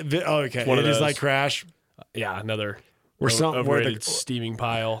 does it? Oh, okay. one of It is those. like Crash. Yeah, another Where overrated steaming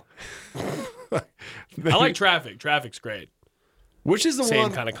pile. I like Traffic. Traffic's great. Which is the Same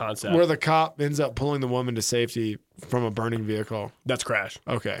one kind of concept. where the cop ends up pulling the woman to safety from a burning vehicle? That's Crash.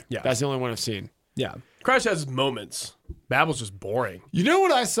 Okay. Yeah. That's the only one I've seen. Yeah. Crash has moments. Babble's just boring. You know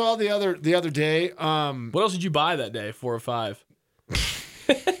what I saw the other day? What else did you buy that day? 4 or 5? I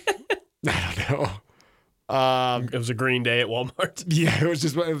don't know. So, It was a green day at Walmart. yeah, it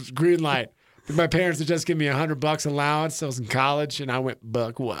was green light. My parents had just given me $100 allowance. I was in college, and I went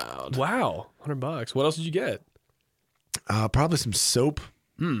buck wild. Wow, $100. What else did you get? Probably some soap.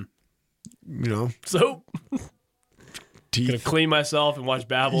 You know, Soap. Gonna teeth. clean myself and watch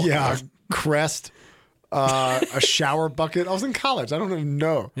Babel. Yeah, Crest. A shower bucket. I was in college. I don't even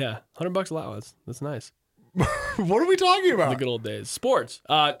know. Yeah, $100 allowance. That's nice. What are we talking The about? good old days. Sports.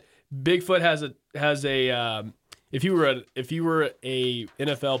 Bigfoot has a. If you were a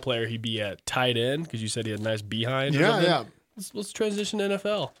NFL player, he'd be a tight end because you said he had a nice behind. or Yeah, something. yeah. Let's transition to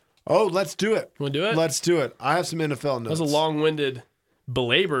NFL. Oh, let's do it. Want to do it? Let's do it. I have some NFL notes. That was a long-winded,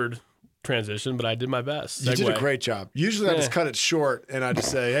 belabored transition, but I did my best. You did a Segue. great job. Usually I just cut it short and I just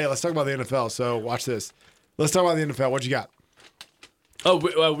say, hey, let's talk about the NFL. So watch this. Let's talk about the NFL. What you got? Oh,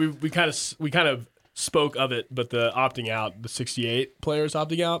 we kind of spoke of it, but the opting out, the 68 players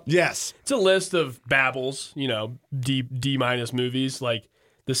opting out. Yes. It's a list of babbles, D minus movies like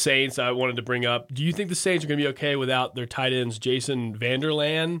the Saints. I wanted to bring up. Do you think the Saints are going to be okay without their tight ends Jason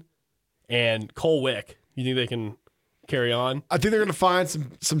Vanderland and Cole Wick? You think they can carry on? I think they're going to find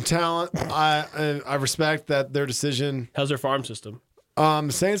some talent. I respect that their decision. How's their farm system?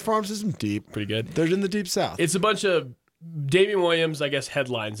 Saints farm system deep. Pretty good. They're in the deep south. It's a bunch of Damian Williams, I guess,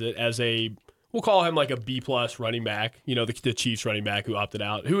 headlines it as we'll call him like a B+ running back. The Chiefs running back who opted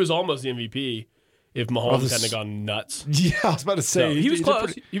out, who was almost the MVP if Mahomes hadn't gone nuts. Yeah, I was about to say. So he was did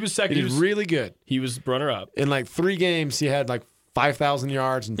close. He was second. He did really good. He was runner up. In like 3 games, he had like 5,000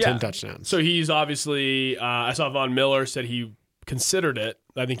 yards and 10 touchdowns. So he's obviously, I saw Von Miller said he considered it.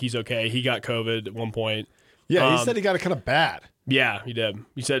 I think he's okay. He got COVID at one point. Yeah, he said he got it kind of bad. Yeah, he did.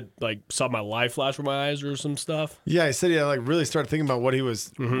 He said, saw my life flash from my eyes or some stuff. Yeah, he said he really started thinking about what he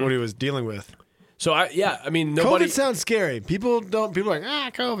was dealing with. So, nobody. COVID sounds scary. People are like,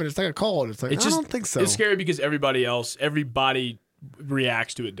 COVID, it's like a cold. It's like, I don't think so. It's scary because everybody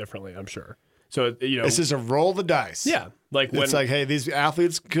reacts to it differently, I'm sure. So, It's just a roll the dice. yeah. It's like, hey, these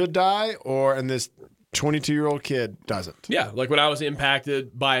athletes could die, and this 22-year-old kid doesn't. Yeah, like when I was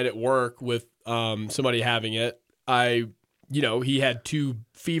impacted by it at work with somebody having it, he had 2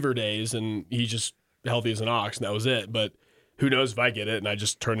 fever days and he's just healthy as an ox and that was it. But who knows if I get it and I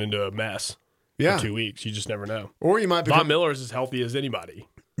just turn into a mess Yeah. for 2 weeks. You just never know. Or you might Von become. Miller is as healthy as anybody.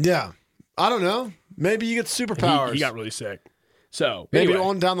 Yeah. I don't know. Maybe you get superpowers. He got really sick. So Maybe anyway,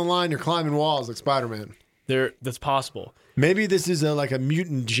 on down the line, you're climbing walls like Spider-Man. that's possible. Maybe this is like a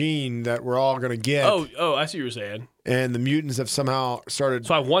mutant gene that we're all going to get. Oh, I see what you're saying. And the mutants have somehow started.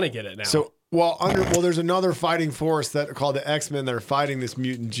 So I want to get it now. So, there's another fighting force that are called the X-Men that are fighting this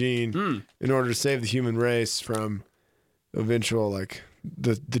mutant gene in order to save the human race from eventual, like,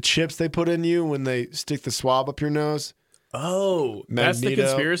 the chips they put in you when they stick the swab up your nose. that's the Magneto.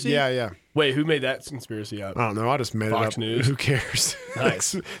 conspiracy? Yeah. Wait, who made that conspiracy up? I don't know. I just made Fox it up. News. Who cares?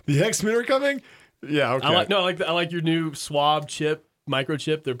 Nice. The X-Men are coming? Yeah, okay. I like your new swab chip,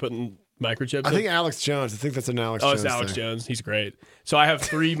 microchip. They're putting microchips. I think Alex Jones. I think that's an Alex Jones. It's Alex thing. Jones. He's great. So I have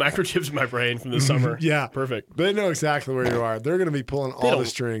 3 microchips in my brain from this summer. Yeah. Perfect. They know exactly where you are. They're going to be pulling all the don't-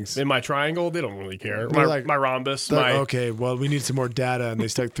 strings. In my triangle, they don't really care. They're My, like- my rhombus. They're My like, okay, well, we need some more data, and they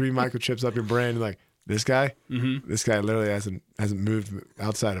stuck 3 microchips up your brain. And like, this guy, this guy literally hasn't moved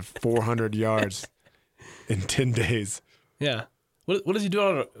outside of 400 yards in 10 days. yeah. What is he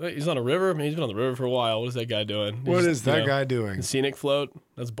doing? He's on a river. I mean, he's been on the river for a while. What is that guy doing? What is that guy doing? The scenic float.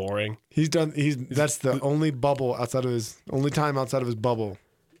 That's boring. That's the only time outside of his bubble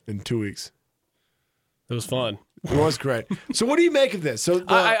in 2 weeks. It was fun. It was great. So what do you make of this? So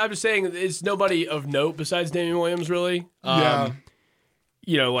I'm just saying, it's nobody of note besides Damian Williams, really. yeah.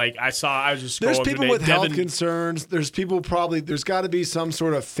 I was just scrolling. There's people with health Devin, concerns. There's people there's got to be some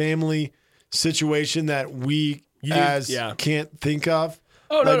sort of family situation that we can't think of.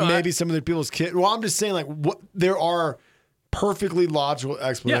 Oh, no, maybe some of the people's kids. Well, I'm just saying, there are perfectly logical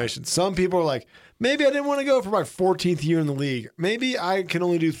explanations. Yeah. Some people are like, maybe I didn't want to go for my 14th year in the league. Maybe I can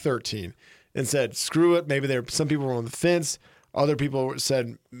only do 13 and said, screw it. Maybe some people were on the fence. Other people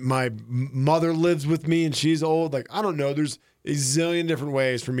said, my mother lives with me and she's old. Like, I don't know. There's a zillion different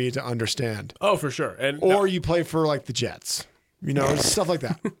ways for me to understand. Oh, for sure. Or you play for like the Jets, stuff like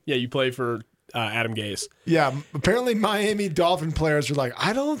that. yeah, you play for Adam Gase. Yeah, apparently Miami Dolphin players are like,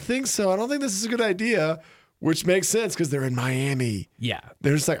 I don't think so. I don't think this is a good idea, which makes sense because they're in Miami. Yeah.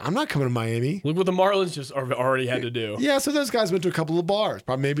 They're just like, I'm not coming to Miami. Look what the Marlins just already had to do. Yeah, so those guys went to a couple of bars.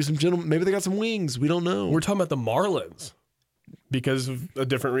 Probably maybe some gentlemen. Maybe they got some wings. We don't know. We're talking about the Marlins because of a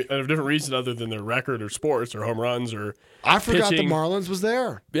different reason other than their record or sports or home runs or I forgot pitching. the Marlins was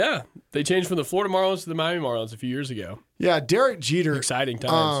there. Yeah, they changed from the Florida Marlins to the Miami Marlins a few years ago. Yeah, Derek Jeter. Exciting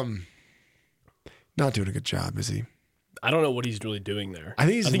times. Not doing a good job, is he? I don't know what he's really doing there. I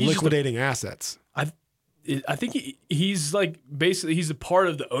think he's just the- liquidating assets. I think he's like basically he's a part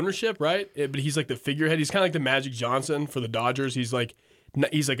of the ownership, right? But he's like the figurehead. He's kind of like the Magic Johnson for the Dodgers. He's like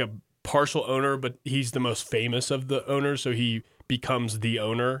a partial owner, but he's the most famous of the owners, so he becomes the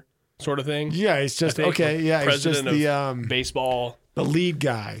owner, sort of thing. Yeah, he's just okay. Yeah, he's just President of baseball, the lead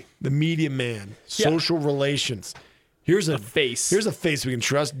guy, the media man, social relations. Here's a face. Here's a face we can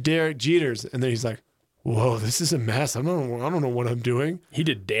trust, Derek Jeters, and then he's like, "Whoa, this is a mess. I don't know what I'm doing. He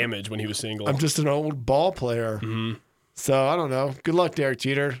did damage when he was single. I'm just an old ball player. So I don't know. Good luck, Derek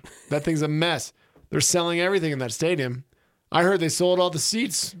Jeter. That thing's a mess. They're selling everything in that stadium. I heard they sold all the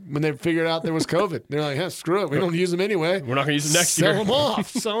seats when they figured out there was COVID. They're like, screw it. We don't use them anyway. We're not going to use them next year. Sell them off.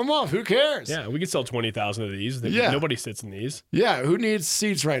 Sell them off. Who cares? Yeah, we could sell 20,000 of these. Yeah. Nobody sits in these. Yeah, who needs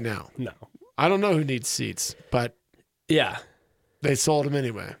seats right now? No. I don't know who needs seats, but Yeah. they sold them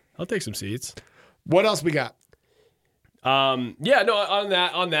anyway. I'll take some seats. What else we got? On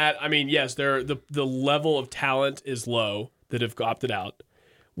that, I mean, yes, the level of talent is low that have opted out,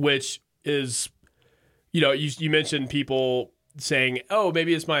 which is, you mentioned people saying, oh,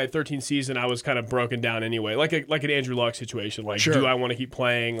 maybe it's my 13th season. I was kind of broken down anyway, like an Andrew Luck situation. Like, Sure. Do I want to keep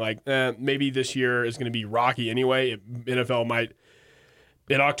playing? Like, maybe this year is going to be rocky anyway. NFL might,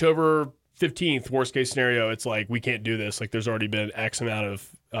 in October 15th, worst case scenario, it's like, we can't do this. Like, there's already been X amount of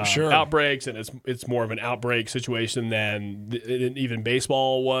outbreaks, and it's more of an outbreak situation than even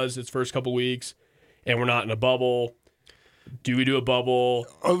baseball was its first couple weeks, and we're not in a bubble. Do we do a bubble?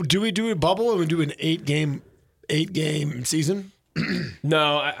 Oh, do we do a bubble or we do an eight game season?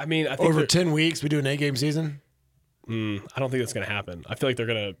 No, I mean, I think Over 10 weeks, we do an 8-game season? I don't think that's going to happen. I feel like they're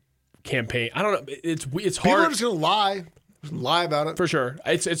going to campaign. I don't know. It's People hard are just going to lie about it. for sure.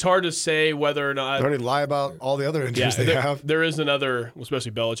 It's hard to say whether or not. They already lie about all the other injuries they have. There is another,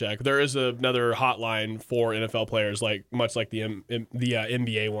 especially Belichick. There is another hotline for NFL players, like much like the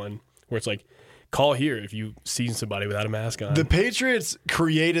NBA one, where it's like, call here if you've seen somebody without a mask on. The Patriots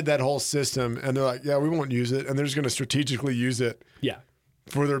created that whole system, and they're like, yeah, we won't use it, and they're just going to strategically use it Yeah.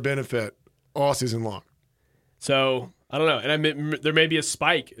 for their benefit all season long. So I don't know, and there may be a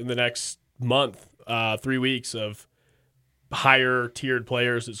spike in the next month, 3 weeks of higher tiered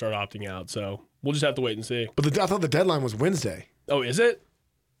players that start opting out. So we'll just have to wait and see. But I thought the deadline was Wednesday. Oh, is it?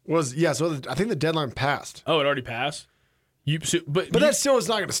 I think the deadline passed. Oh, it already passed. But that still is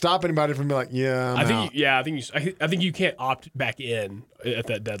not going to stop anybody from being like, yeah, I'm out. I think you can't opt back in at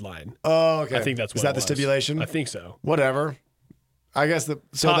that deadline. Oh, okay. I think that's what is that it the was. stipulation? I think so. Whatever. I guess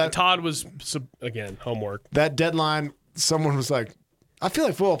Todd was again homework. that deadline. Someone was like, I feel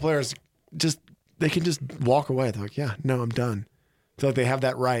like football players they can just walk away. They're like, yeah, no, I'm done. I feel like they have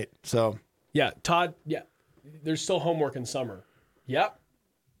that right. So Yeah, Todd. Yeah, there's still homework in summer. Yep.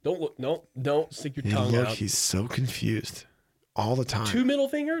 Don't look. No, don't stick your tongue out. he's so confused all the time. 2 middle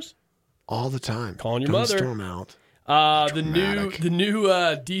fingers. All the time. Calling your Don't mother. storm out. The new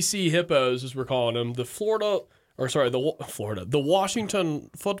DC Hippos, as we're calling them, the Washington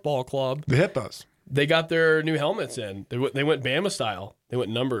Football Club. The Hippos. They got their new helmets in. They went Bama style. They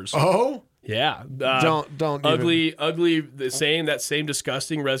went numbers. Oh, Yeah. don't ugly. That same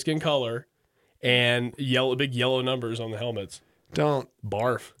disgusting Redskin color, and big yellow numbers on the helmets. don't.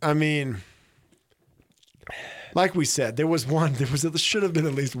 Barf. I mean, like we said, there should have been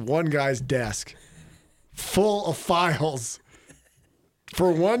at least one guy's desk full of files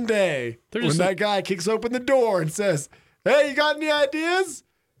for one day when that guy kicks open the door and says, hey, you got any ideas?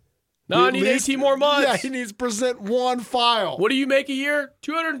 No, I At need least- 18 more months. Yeah, he needs to present one file. What do you make a year?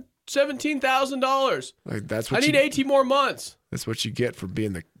 $217,000. Like, that's I what need 18 more months. That's what you get for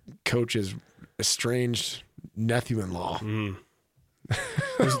being the coach's estranged nephew-in-law.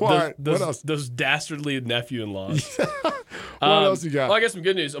 What else? Those dastardly nephew-in-laws. What else you got? Well, I got some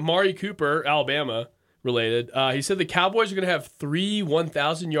good news. Amari Cooper, Alabama related. He said the Cowboys are going to have 3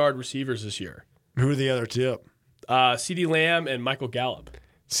 1,000-yard receivers this year. Who are the other two? CeeDee Lamb and Michael Gallup.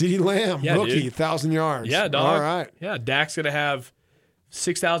 CeeDee Lamb, Yeah, rookie, dude. 1,000 yards. Yeah, dog. All right. Yeah, Dak's going to have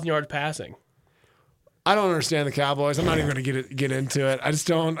 6,000 yards passing. I don't understand the Cowboys. I'm not even going to get into it. I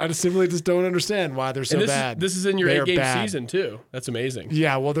simply don't understand why they're so And bad. this is in your They are 8-game bad. season, too. That's amazing.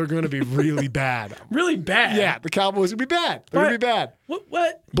 Yeah, well, they're going to be really bad. Really bad. Yeah, the Cowboys are going to be bad. They're going to be bad.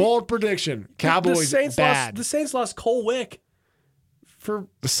 What? Bold prediction. Cowboys the Saints bad. The Saints lost Cole Wick. The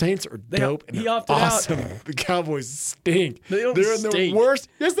Saints are dope and he they're opted out. awesome. The Cowboys stink. They don't They're in the stink. worst.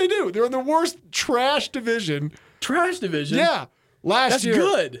 Yes, they do. They're in the worst trash division. Trash division. Yeah. That's year,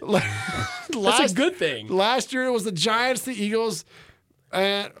 good. That's a good thing. Last year it was the Giants, the Eagles,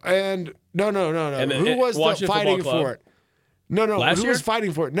 and no. And Who was Washington fighting Football Club. for it? No, Last who year? was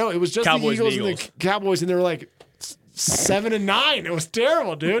fighting for it? No, it was just Cowboys the and Eagles and Eagles. the Cowboys, and they were like 7-9. It was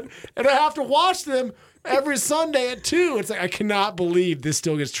terrible, dude. And I have to watch them every Sunday at 2. It's like, I cannot believe this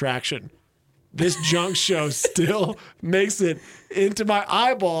still gets traction. This junk show still makes it into my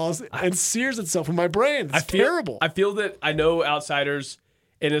eyeballs and sears itself in my brain. It's terrible. I feel that I know outsiders,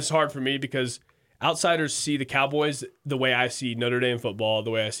 and it's hard for me because outsiders see the Cowboys the way I see Notre Dame football,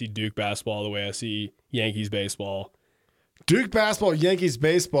 the way I see Duke basketball, the way I see Yankees baseball. Duke basketball, Yankees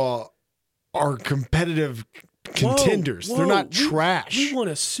baseball are competitive contenders. Whoa, They're not we- trash. We won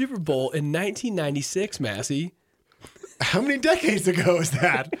a Super Bowl in 1996, Massey. How many decades ago is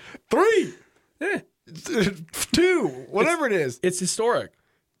that? 3. 2. Whatever it is. It's historic.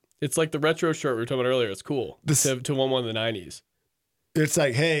 It's like the retro shirt we were talking about earlier. It's cool to win one of the 90s. It's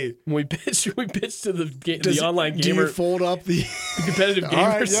like, hey, When we pitched to the online do you gamer, fold up the... the competitive All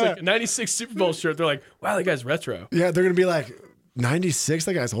right, gamers, yeah. like a 96 Super Bowl shirt. They're like, wow, that guy's retro. Yeah, they're going to be like, 96?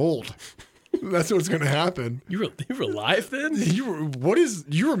 That guy's old. That's what's going to happen. You were alive then? You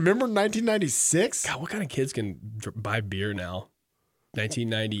remember 1996? God, what kind of kids can buy beer now?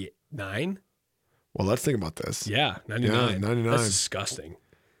 1999? Well, let's think about this. Yeah, 99. Yeah, 99. That's disgusting.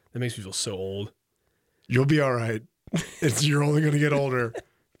 That makes me feel so old. You'll be all right. You're only going to get older.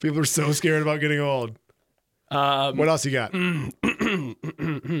 People are so scared about getting old. What else you got?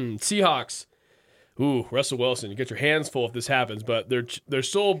 Seahawks. Ooh, Russell Wilson. You get your hands full if this happens, but they're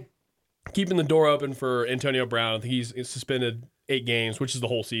still keeping the door open for Antonio Brown. I think he's suspended 8 games, which is the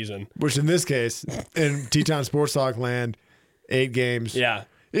whole season. Which in this case, in Teton Sports Talk land, 8 games. Yeah.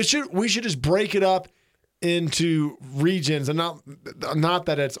 We should just break it up into regions, and not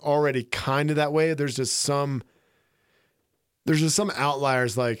that it's already kind of that way. There's just some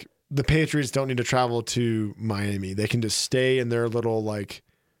outliers, like the Patriots don't need to travel to Miami. They can just stay in their little like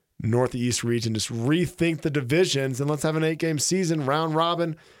Northeast region, just rethink the divisions, and let's have an 8-game season, round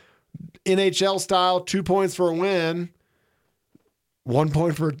robin, NHL style, 2 points for a win, 1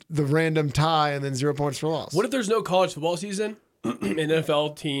 point for the random tie, and then 0 points for loss. What if there's no college football season? And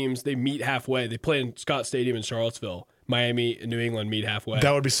NFL teams, they meet halfway. They play in Scott Stadium in Charlottesville. Miami and New England meet halfway.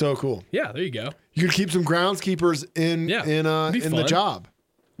 That would be so cool. Yeah, there you go. You could keep some groundskeepers in Yeah, in it'd be the fun. job.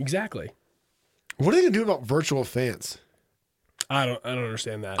 Exactly. What are they gonna do about virtual fans? I don't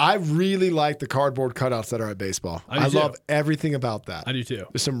understand that. I really like the cardboard cutouts that are at baseball. I do I too. love everything about that. I do too.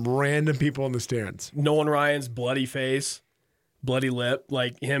 There's some random people in the stands. Nolan Ryan's bloody face, bloody lip,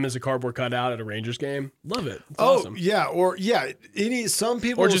 like him as a cardboard cutout at a Rangers game. Love it. It's awesome. Some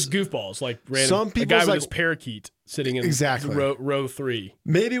people Or just goofballs, like random. Some a people's, guy with like- his parakeet sitting in Exactly. row 3.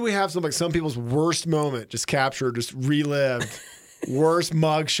 maybe we have some people's worst moment just captured, just relived. Worst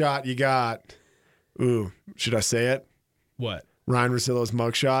mug shot you got. Ooh, should I say it? What? Ryan Russillo's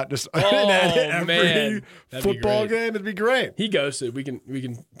mugshot, just Oh, every man. That'd be football great. game. It'd be great. He ghosted. We can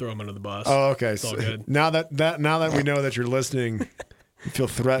throw him under the bus. Oh, okay. It's all So good. now that we know that you're listening, you feel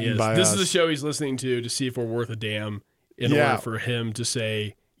threatened Yes. by This us. is the show he's listening to see if we're worth a damn in Yeah. order for him to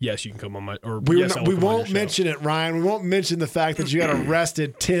say, yes, you can come on my, or We, yes, I will we come on your won't show. mention it, Ryan. We won't mention the fact that you got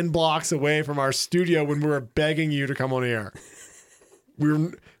arrested 10 blocks away from our studio when we were begging you to come on air.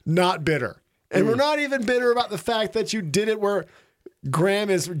 We're not bitter. And we're not even bitter about the fact that you did it where Graham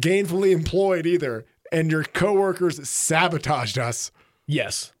is gainfully employed either, and your coworkers sabotaged us.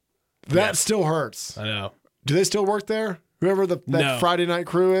 Yes. That Yes. still hurts. I know. Do they still work there? Whoever that No. Friday night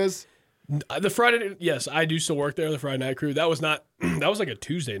crew is? The Friday, yes, I do still work there. The Friday night crew. That was not. That was like a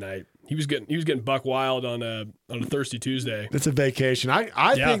Tuesday night. He was getting buck wild on a Thirsty Tuesday. It's a vacation. I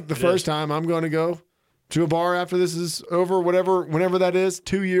Yeah, think the it first is. time I'm going to go to a bar after this is over, whenever that is,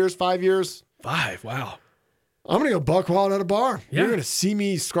 2 years, 5 years, 5. Wow. I'm going to go buck wild at a bar. Yeah. You're going to see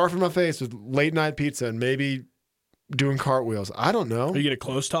me scarfing my face with late night pizza and maybe doing cartwheels. I don't know. Are you get a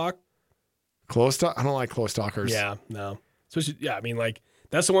close talk? Close talk? I don't like close talkers. Yeah. No. Especially. Yeah. I mean, like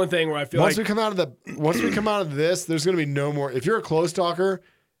that's the one thing where I feel Once like we come out of this, there's going to be no more. If you're a close talker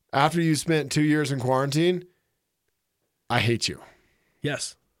after you spent 2 years in quarantine, I hate you.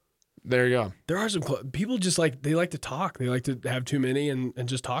 yes. There you go. There are some people just they like to talk. They like to have too many and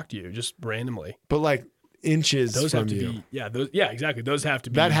just talk to you just randomly. But like inches Those from have to you. be exactly. Those have to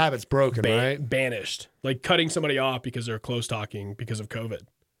be That habit's broken, right? banished. Like cutting somebody off because they're close talking because of COVID.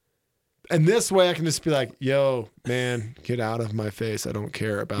 And this way I can just be like, yo, man, get out of my face. I don't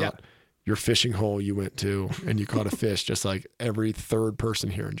care about Yeah. your fishing hole you went to and you caught a fish just like every third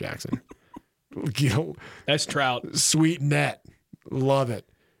person here in Jackson. You know, That's trout. sweet net. Love it.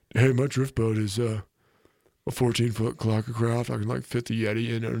 Hey, my drift boat is a 14-foot clocker-craft. I can like fit the Yeti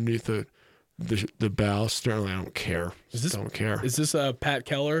in underneath the bow. Sterling, I don't care. Is this- don't care. Is this Pat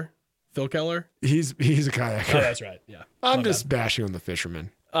Keller Phil Keller? He's a Oh, kayaker. that's right. Yeah. I'm My just bashing on the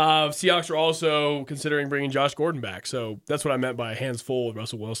fishermen. Seahawks are also considering bringing Josh Gordon back. So that's what I meant by hands full with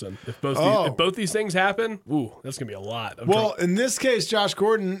Russell Wilson. If both these things happen, that's going to be a lot. Well, in this case, Josh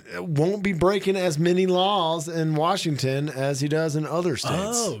Gordon won't be breaking as many laws in Washington as he does in other states.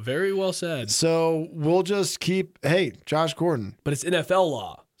 Oh, very well said. So we'll just keep, hey, Josh Gordon. But it's NFL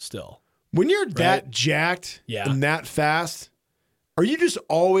law still. When you're that jacked Yeah. and that fast, are you just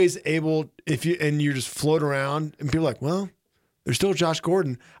always able, and you just float around and people are like, well, there's still Josh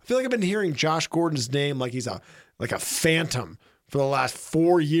Gordon. I feel like I've been hearing Josh Gordon's name like he's a phantom for the last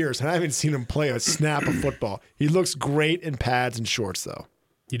 4 years, and I haven't seen him play a snap of football. He looks great in pads and shorts, though.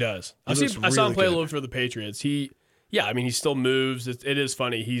 He does. I looks saw him really play a good. little for the Patriots. He still moves. It is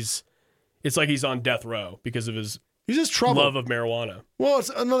funny. It's like he's on death row because of his He's just troubled. love of marijuana. Well, it's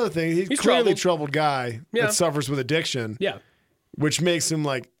another thing. He's clearly a troubled guy Yeah. that suffers with addiction, Yeah. which makes him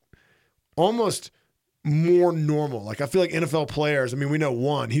like almost more normal. Like I feel like NFL players, I mean, we know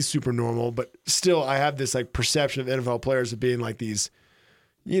one, he's super normal, but still I have this like perception of NFL players of being like these,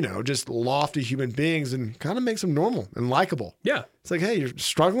 just lofty human beings, and kind of makes them normal and likable. Yeah. It's like, hey, you're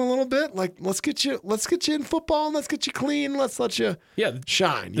struggling a little bit. Like, let's get you in football and let's get you clean. Let's let you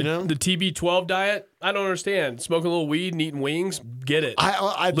shine, The TB12 diet, I don't understand. Smoking a little weed and eating wings, get it.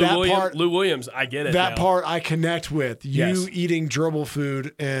 Lou Williams, I get it. That now. part I connect with. You Yes. eating gerbil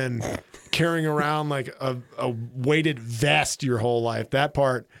food and carrying around like a weighted vest your whole life. That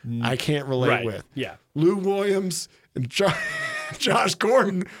part I can't relate Right. with. Yeah. Lou Williams and Josh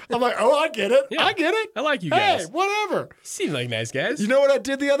Gordon. I'm like, oh, I get it. Yeah. I get it. I like you Hey, guys. whatever. Seem like nice guys. You know what I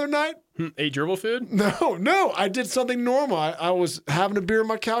did the other night? Ate gerbil food? No. I did something normal. I was having a beer on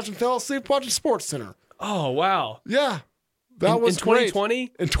my couch and fell asleep watching SportsCenter. Oh, wow. Yeah. That was in great.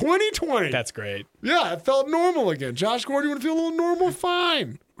 2020? In 2020. That's great. Yeah, it felt normal again. Josh Gordon, you want to feel a little normal?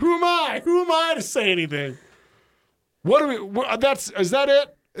 Fine. Who am I? Who am I to say anything? Is that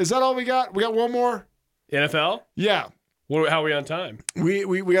it? Is that all we got? We got one more? NFL? Yeah. How are we on time? We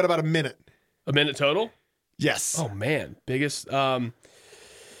got about a minute. A minute total? Yes. Oh, man. Biggest. The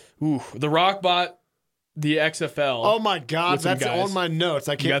Rock bought the XFL. Oh my God, with some that's guys. on my notes.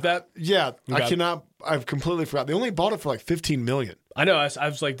 I can't. You got that? Yeah, I Okay. cannot. I've completely forgot. They only bought it for like $15 million. I know. I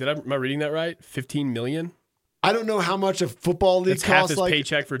was like, am I reading that right? 15 million? I don't know how much a football league That's half costs. his Like,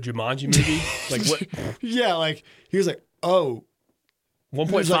 paycheck for Jumanji movie. Like what? yeah, like he was like, oh,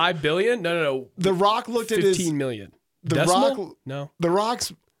 1.5 billion? No. The Rock looked at his 15 million. The Decimal? Rock. No. The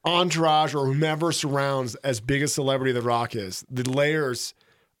Rock's entourage or whomever surrounds as big a celebrity The Rock is, the layers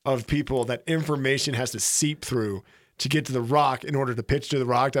of people that information has to seep through to get to The Rock in order to pitch to The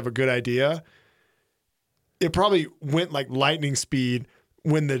Rock to have a good idea. It probably went like lightning speed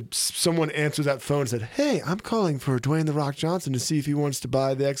when someone answered that phone and said, hey, I'm calling for Dwayne The Rock Johnson to see if he wants to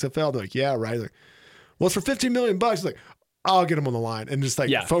buy the XFL. They're like, yeah, right. Like, well, it's for $15 million. He's like, I'll get him on the line. And just like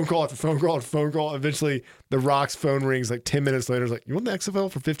phone call after phone call after phone call. Eventually, The Rock's phone rings like 10 minutes later. He's like, you want the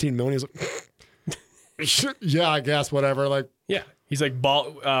XFL for $15 million? He's like, yeah, I guess, whatever. Like, Yeah. He's like,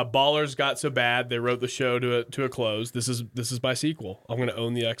 Ballers got so bad they wrote the show to a close. This is my sequel. I'm going to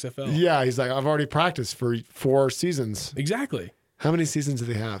own the XFL. yeah, he's like, I've already practiced for 4 seasons. Exactly. How many seasons do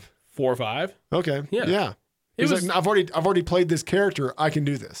they have? 4 or 5. Okay. Yeah. Yeah. It He's was- like, I've already played this character. I can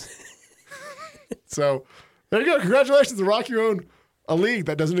do this. So there you go. Congratulations, The Rock. You own a league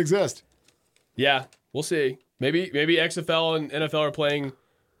that doesn't exist. Yeah. We'll see. Maybe XFL and NFL are playing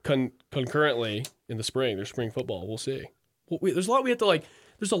concurrently in the spring. There's spring football. We'll see. There's a lot we have to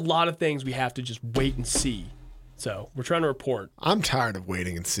there's a lot of things we have to just wait and see. So we're trying to report. I'm tired of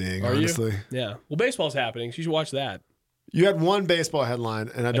waiting and seeing, Are honestly. you? Yeah. Well, baseball's happening, so you should watch that. You had one baseball headline,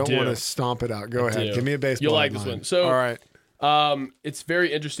 and I don't do. want to stomp it out. Go ahead. do. Give me a baseball You'll like headline. this one. So- all right. It's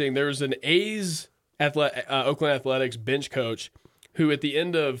very interesting. There was an A's Oakland Athletics bench coach who, at the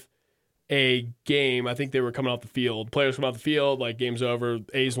end of a game, I think they were coming off the field. Players come off the field, like game's over,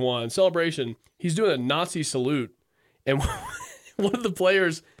 A's won, celebration. He's doing a Nazi salute, and one of the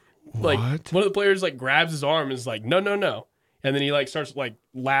players, grabs his arm and is like, no, and then he starts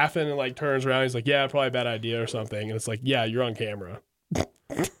laughing and turns around. He's like, yeah, probably a bad idea or something, and it's like, yeah, you're on camera.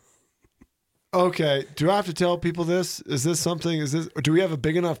 Okay. Do I have to tell people this? Do we have a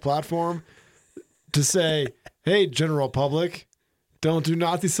big enough platform to say, hey, general public, don't do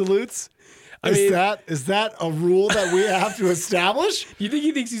Nazi salutes? Is that a rule that we have to establish? You think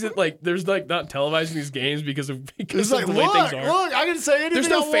he thinks he's there's not televising these games because of It's the like, way things are? look, I can say anything. There's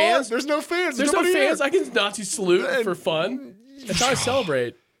no I want. fans. There's no fans. There's no nobody fans. here. I can Nazi salute for fun. That's how I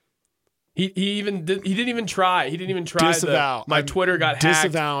celebrate. He didn't even try. He didn't even try. Disavow. My I'm Twitter got hacked.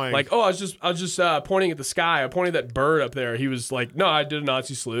 disavowing. Like, I was just pointing at the sky. I pointed at that bird up there. He was like, no, I did a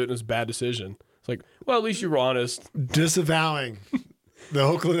Nazi salute and it was a bad decision. It's like, well, at least you were honest. Disavowing the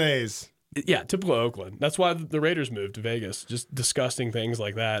Oakland A's. Yeah, typical Oakland. That's why the Raiders moved to Vegas. Just disgusting things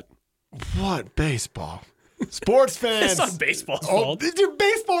like that. What baseball? Sports fans. It's not baseball's Oh, fault. dude,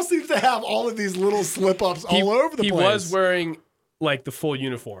 baseball seems to have all of these little slip ups all over the He place. was wearing like the full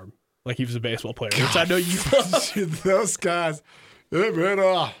uniform, like he was a baseball player, which I know you love. Dude, those guys. Hey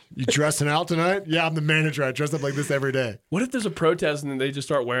man, you dressing out tonight? Yeah, I'm the manager. I dress up like this every day. What if there's a protest and then they just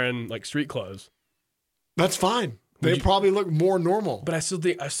start wearing like street clothes? That's fine. They probably look more normal. But I still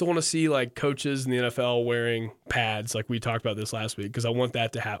want to see like coaches in the NFL wearing pads, like we talked about this last week, because I want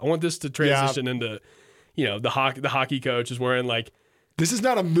that to happen. I want this to transition into, the hockey coach is wearing like. This is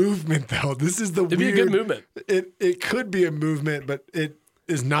not a movement though. This is the It'd weird. be a good movement. It could be a movement, but it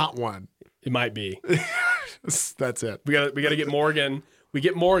is not one. It might be. That's it. We got to get Morgan. We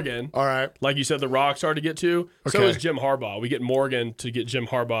get Morgan. All right. Like you said, the Rock's hard to get to. So Okay. is Jim Harbaugh. We get Morgan to get Jim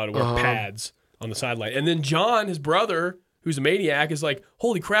Harbaugh to wear pads on the sideline. And then John, his brother, who's a maniac, is like,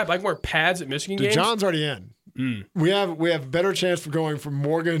 holy crap, I can wear pads at Michigan Dude, games? John's already in. We have better chance for going from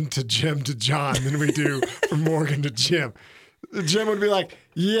Morgan to Jim to John than we do from Morgan to Jim. Jim would be like,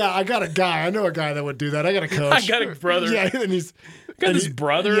 yeah, I got a guy. I know a guy that would do that. I got a coach. I got a brother. Yeah, and he's Got this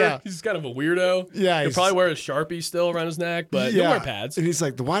brother. Yeah. He's kind of a weirdo. Yeah, He'll probably wear a Sharpie still around his neck, but he'll wear pads. And he's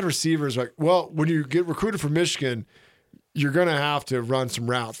like, the wide receivers are like, well, when you get recruited for Michigan, you're going to have to run some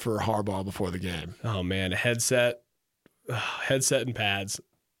routes for Harbaugh before the game. Oh, man, a headset and pads.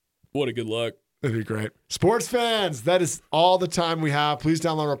 What a good look. That'd be great. Sports fans, that is all the time we have. Please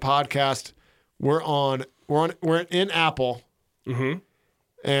download our podcast. We're in Apple. Mm-hmm.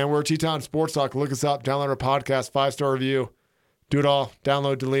 And we're Teton Sports Talk. Look us up. Download our podcast. 5-star review. Do it all.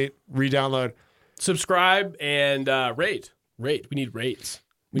 Download, delete, re-download. Subscribe and rate. Rate. We need rates.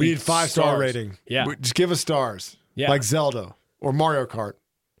 We need 5-star stars. rating. Yeah. Just give us stars. Yeah. Like Zelda or Mario Kart.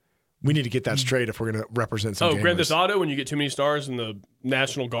 We need to get that straight if we're going to represent some gamers. Grand Theft Auto, when you get too many stars and the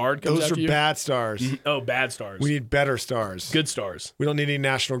National Guard comes Those after are you. bad stars. Oh, bad stars. We need better stars. good stars. We don't need any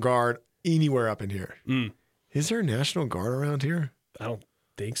National Guard anywhere up in here. Mm. Is there a National Guard around here? I don't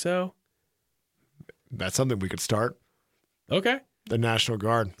think so. That's something we could start. Okay. The National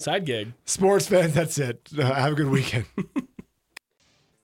Guard. Side gig. Sports fans, that's it. Have a good weekend.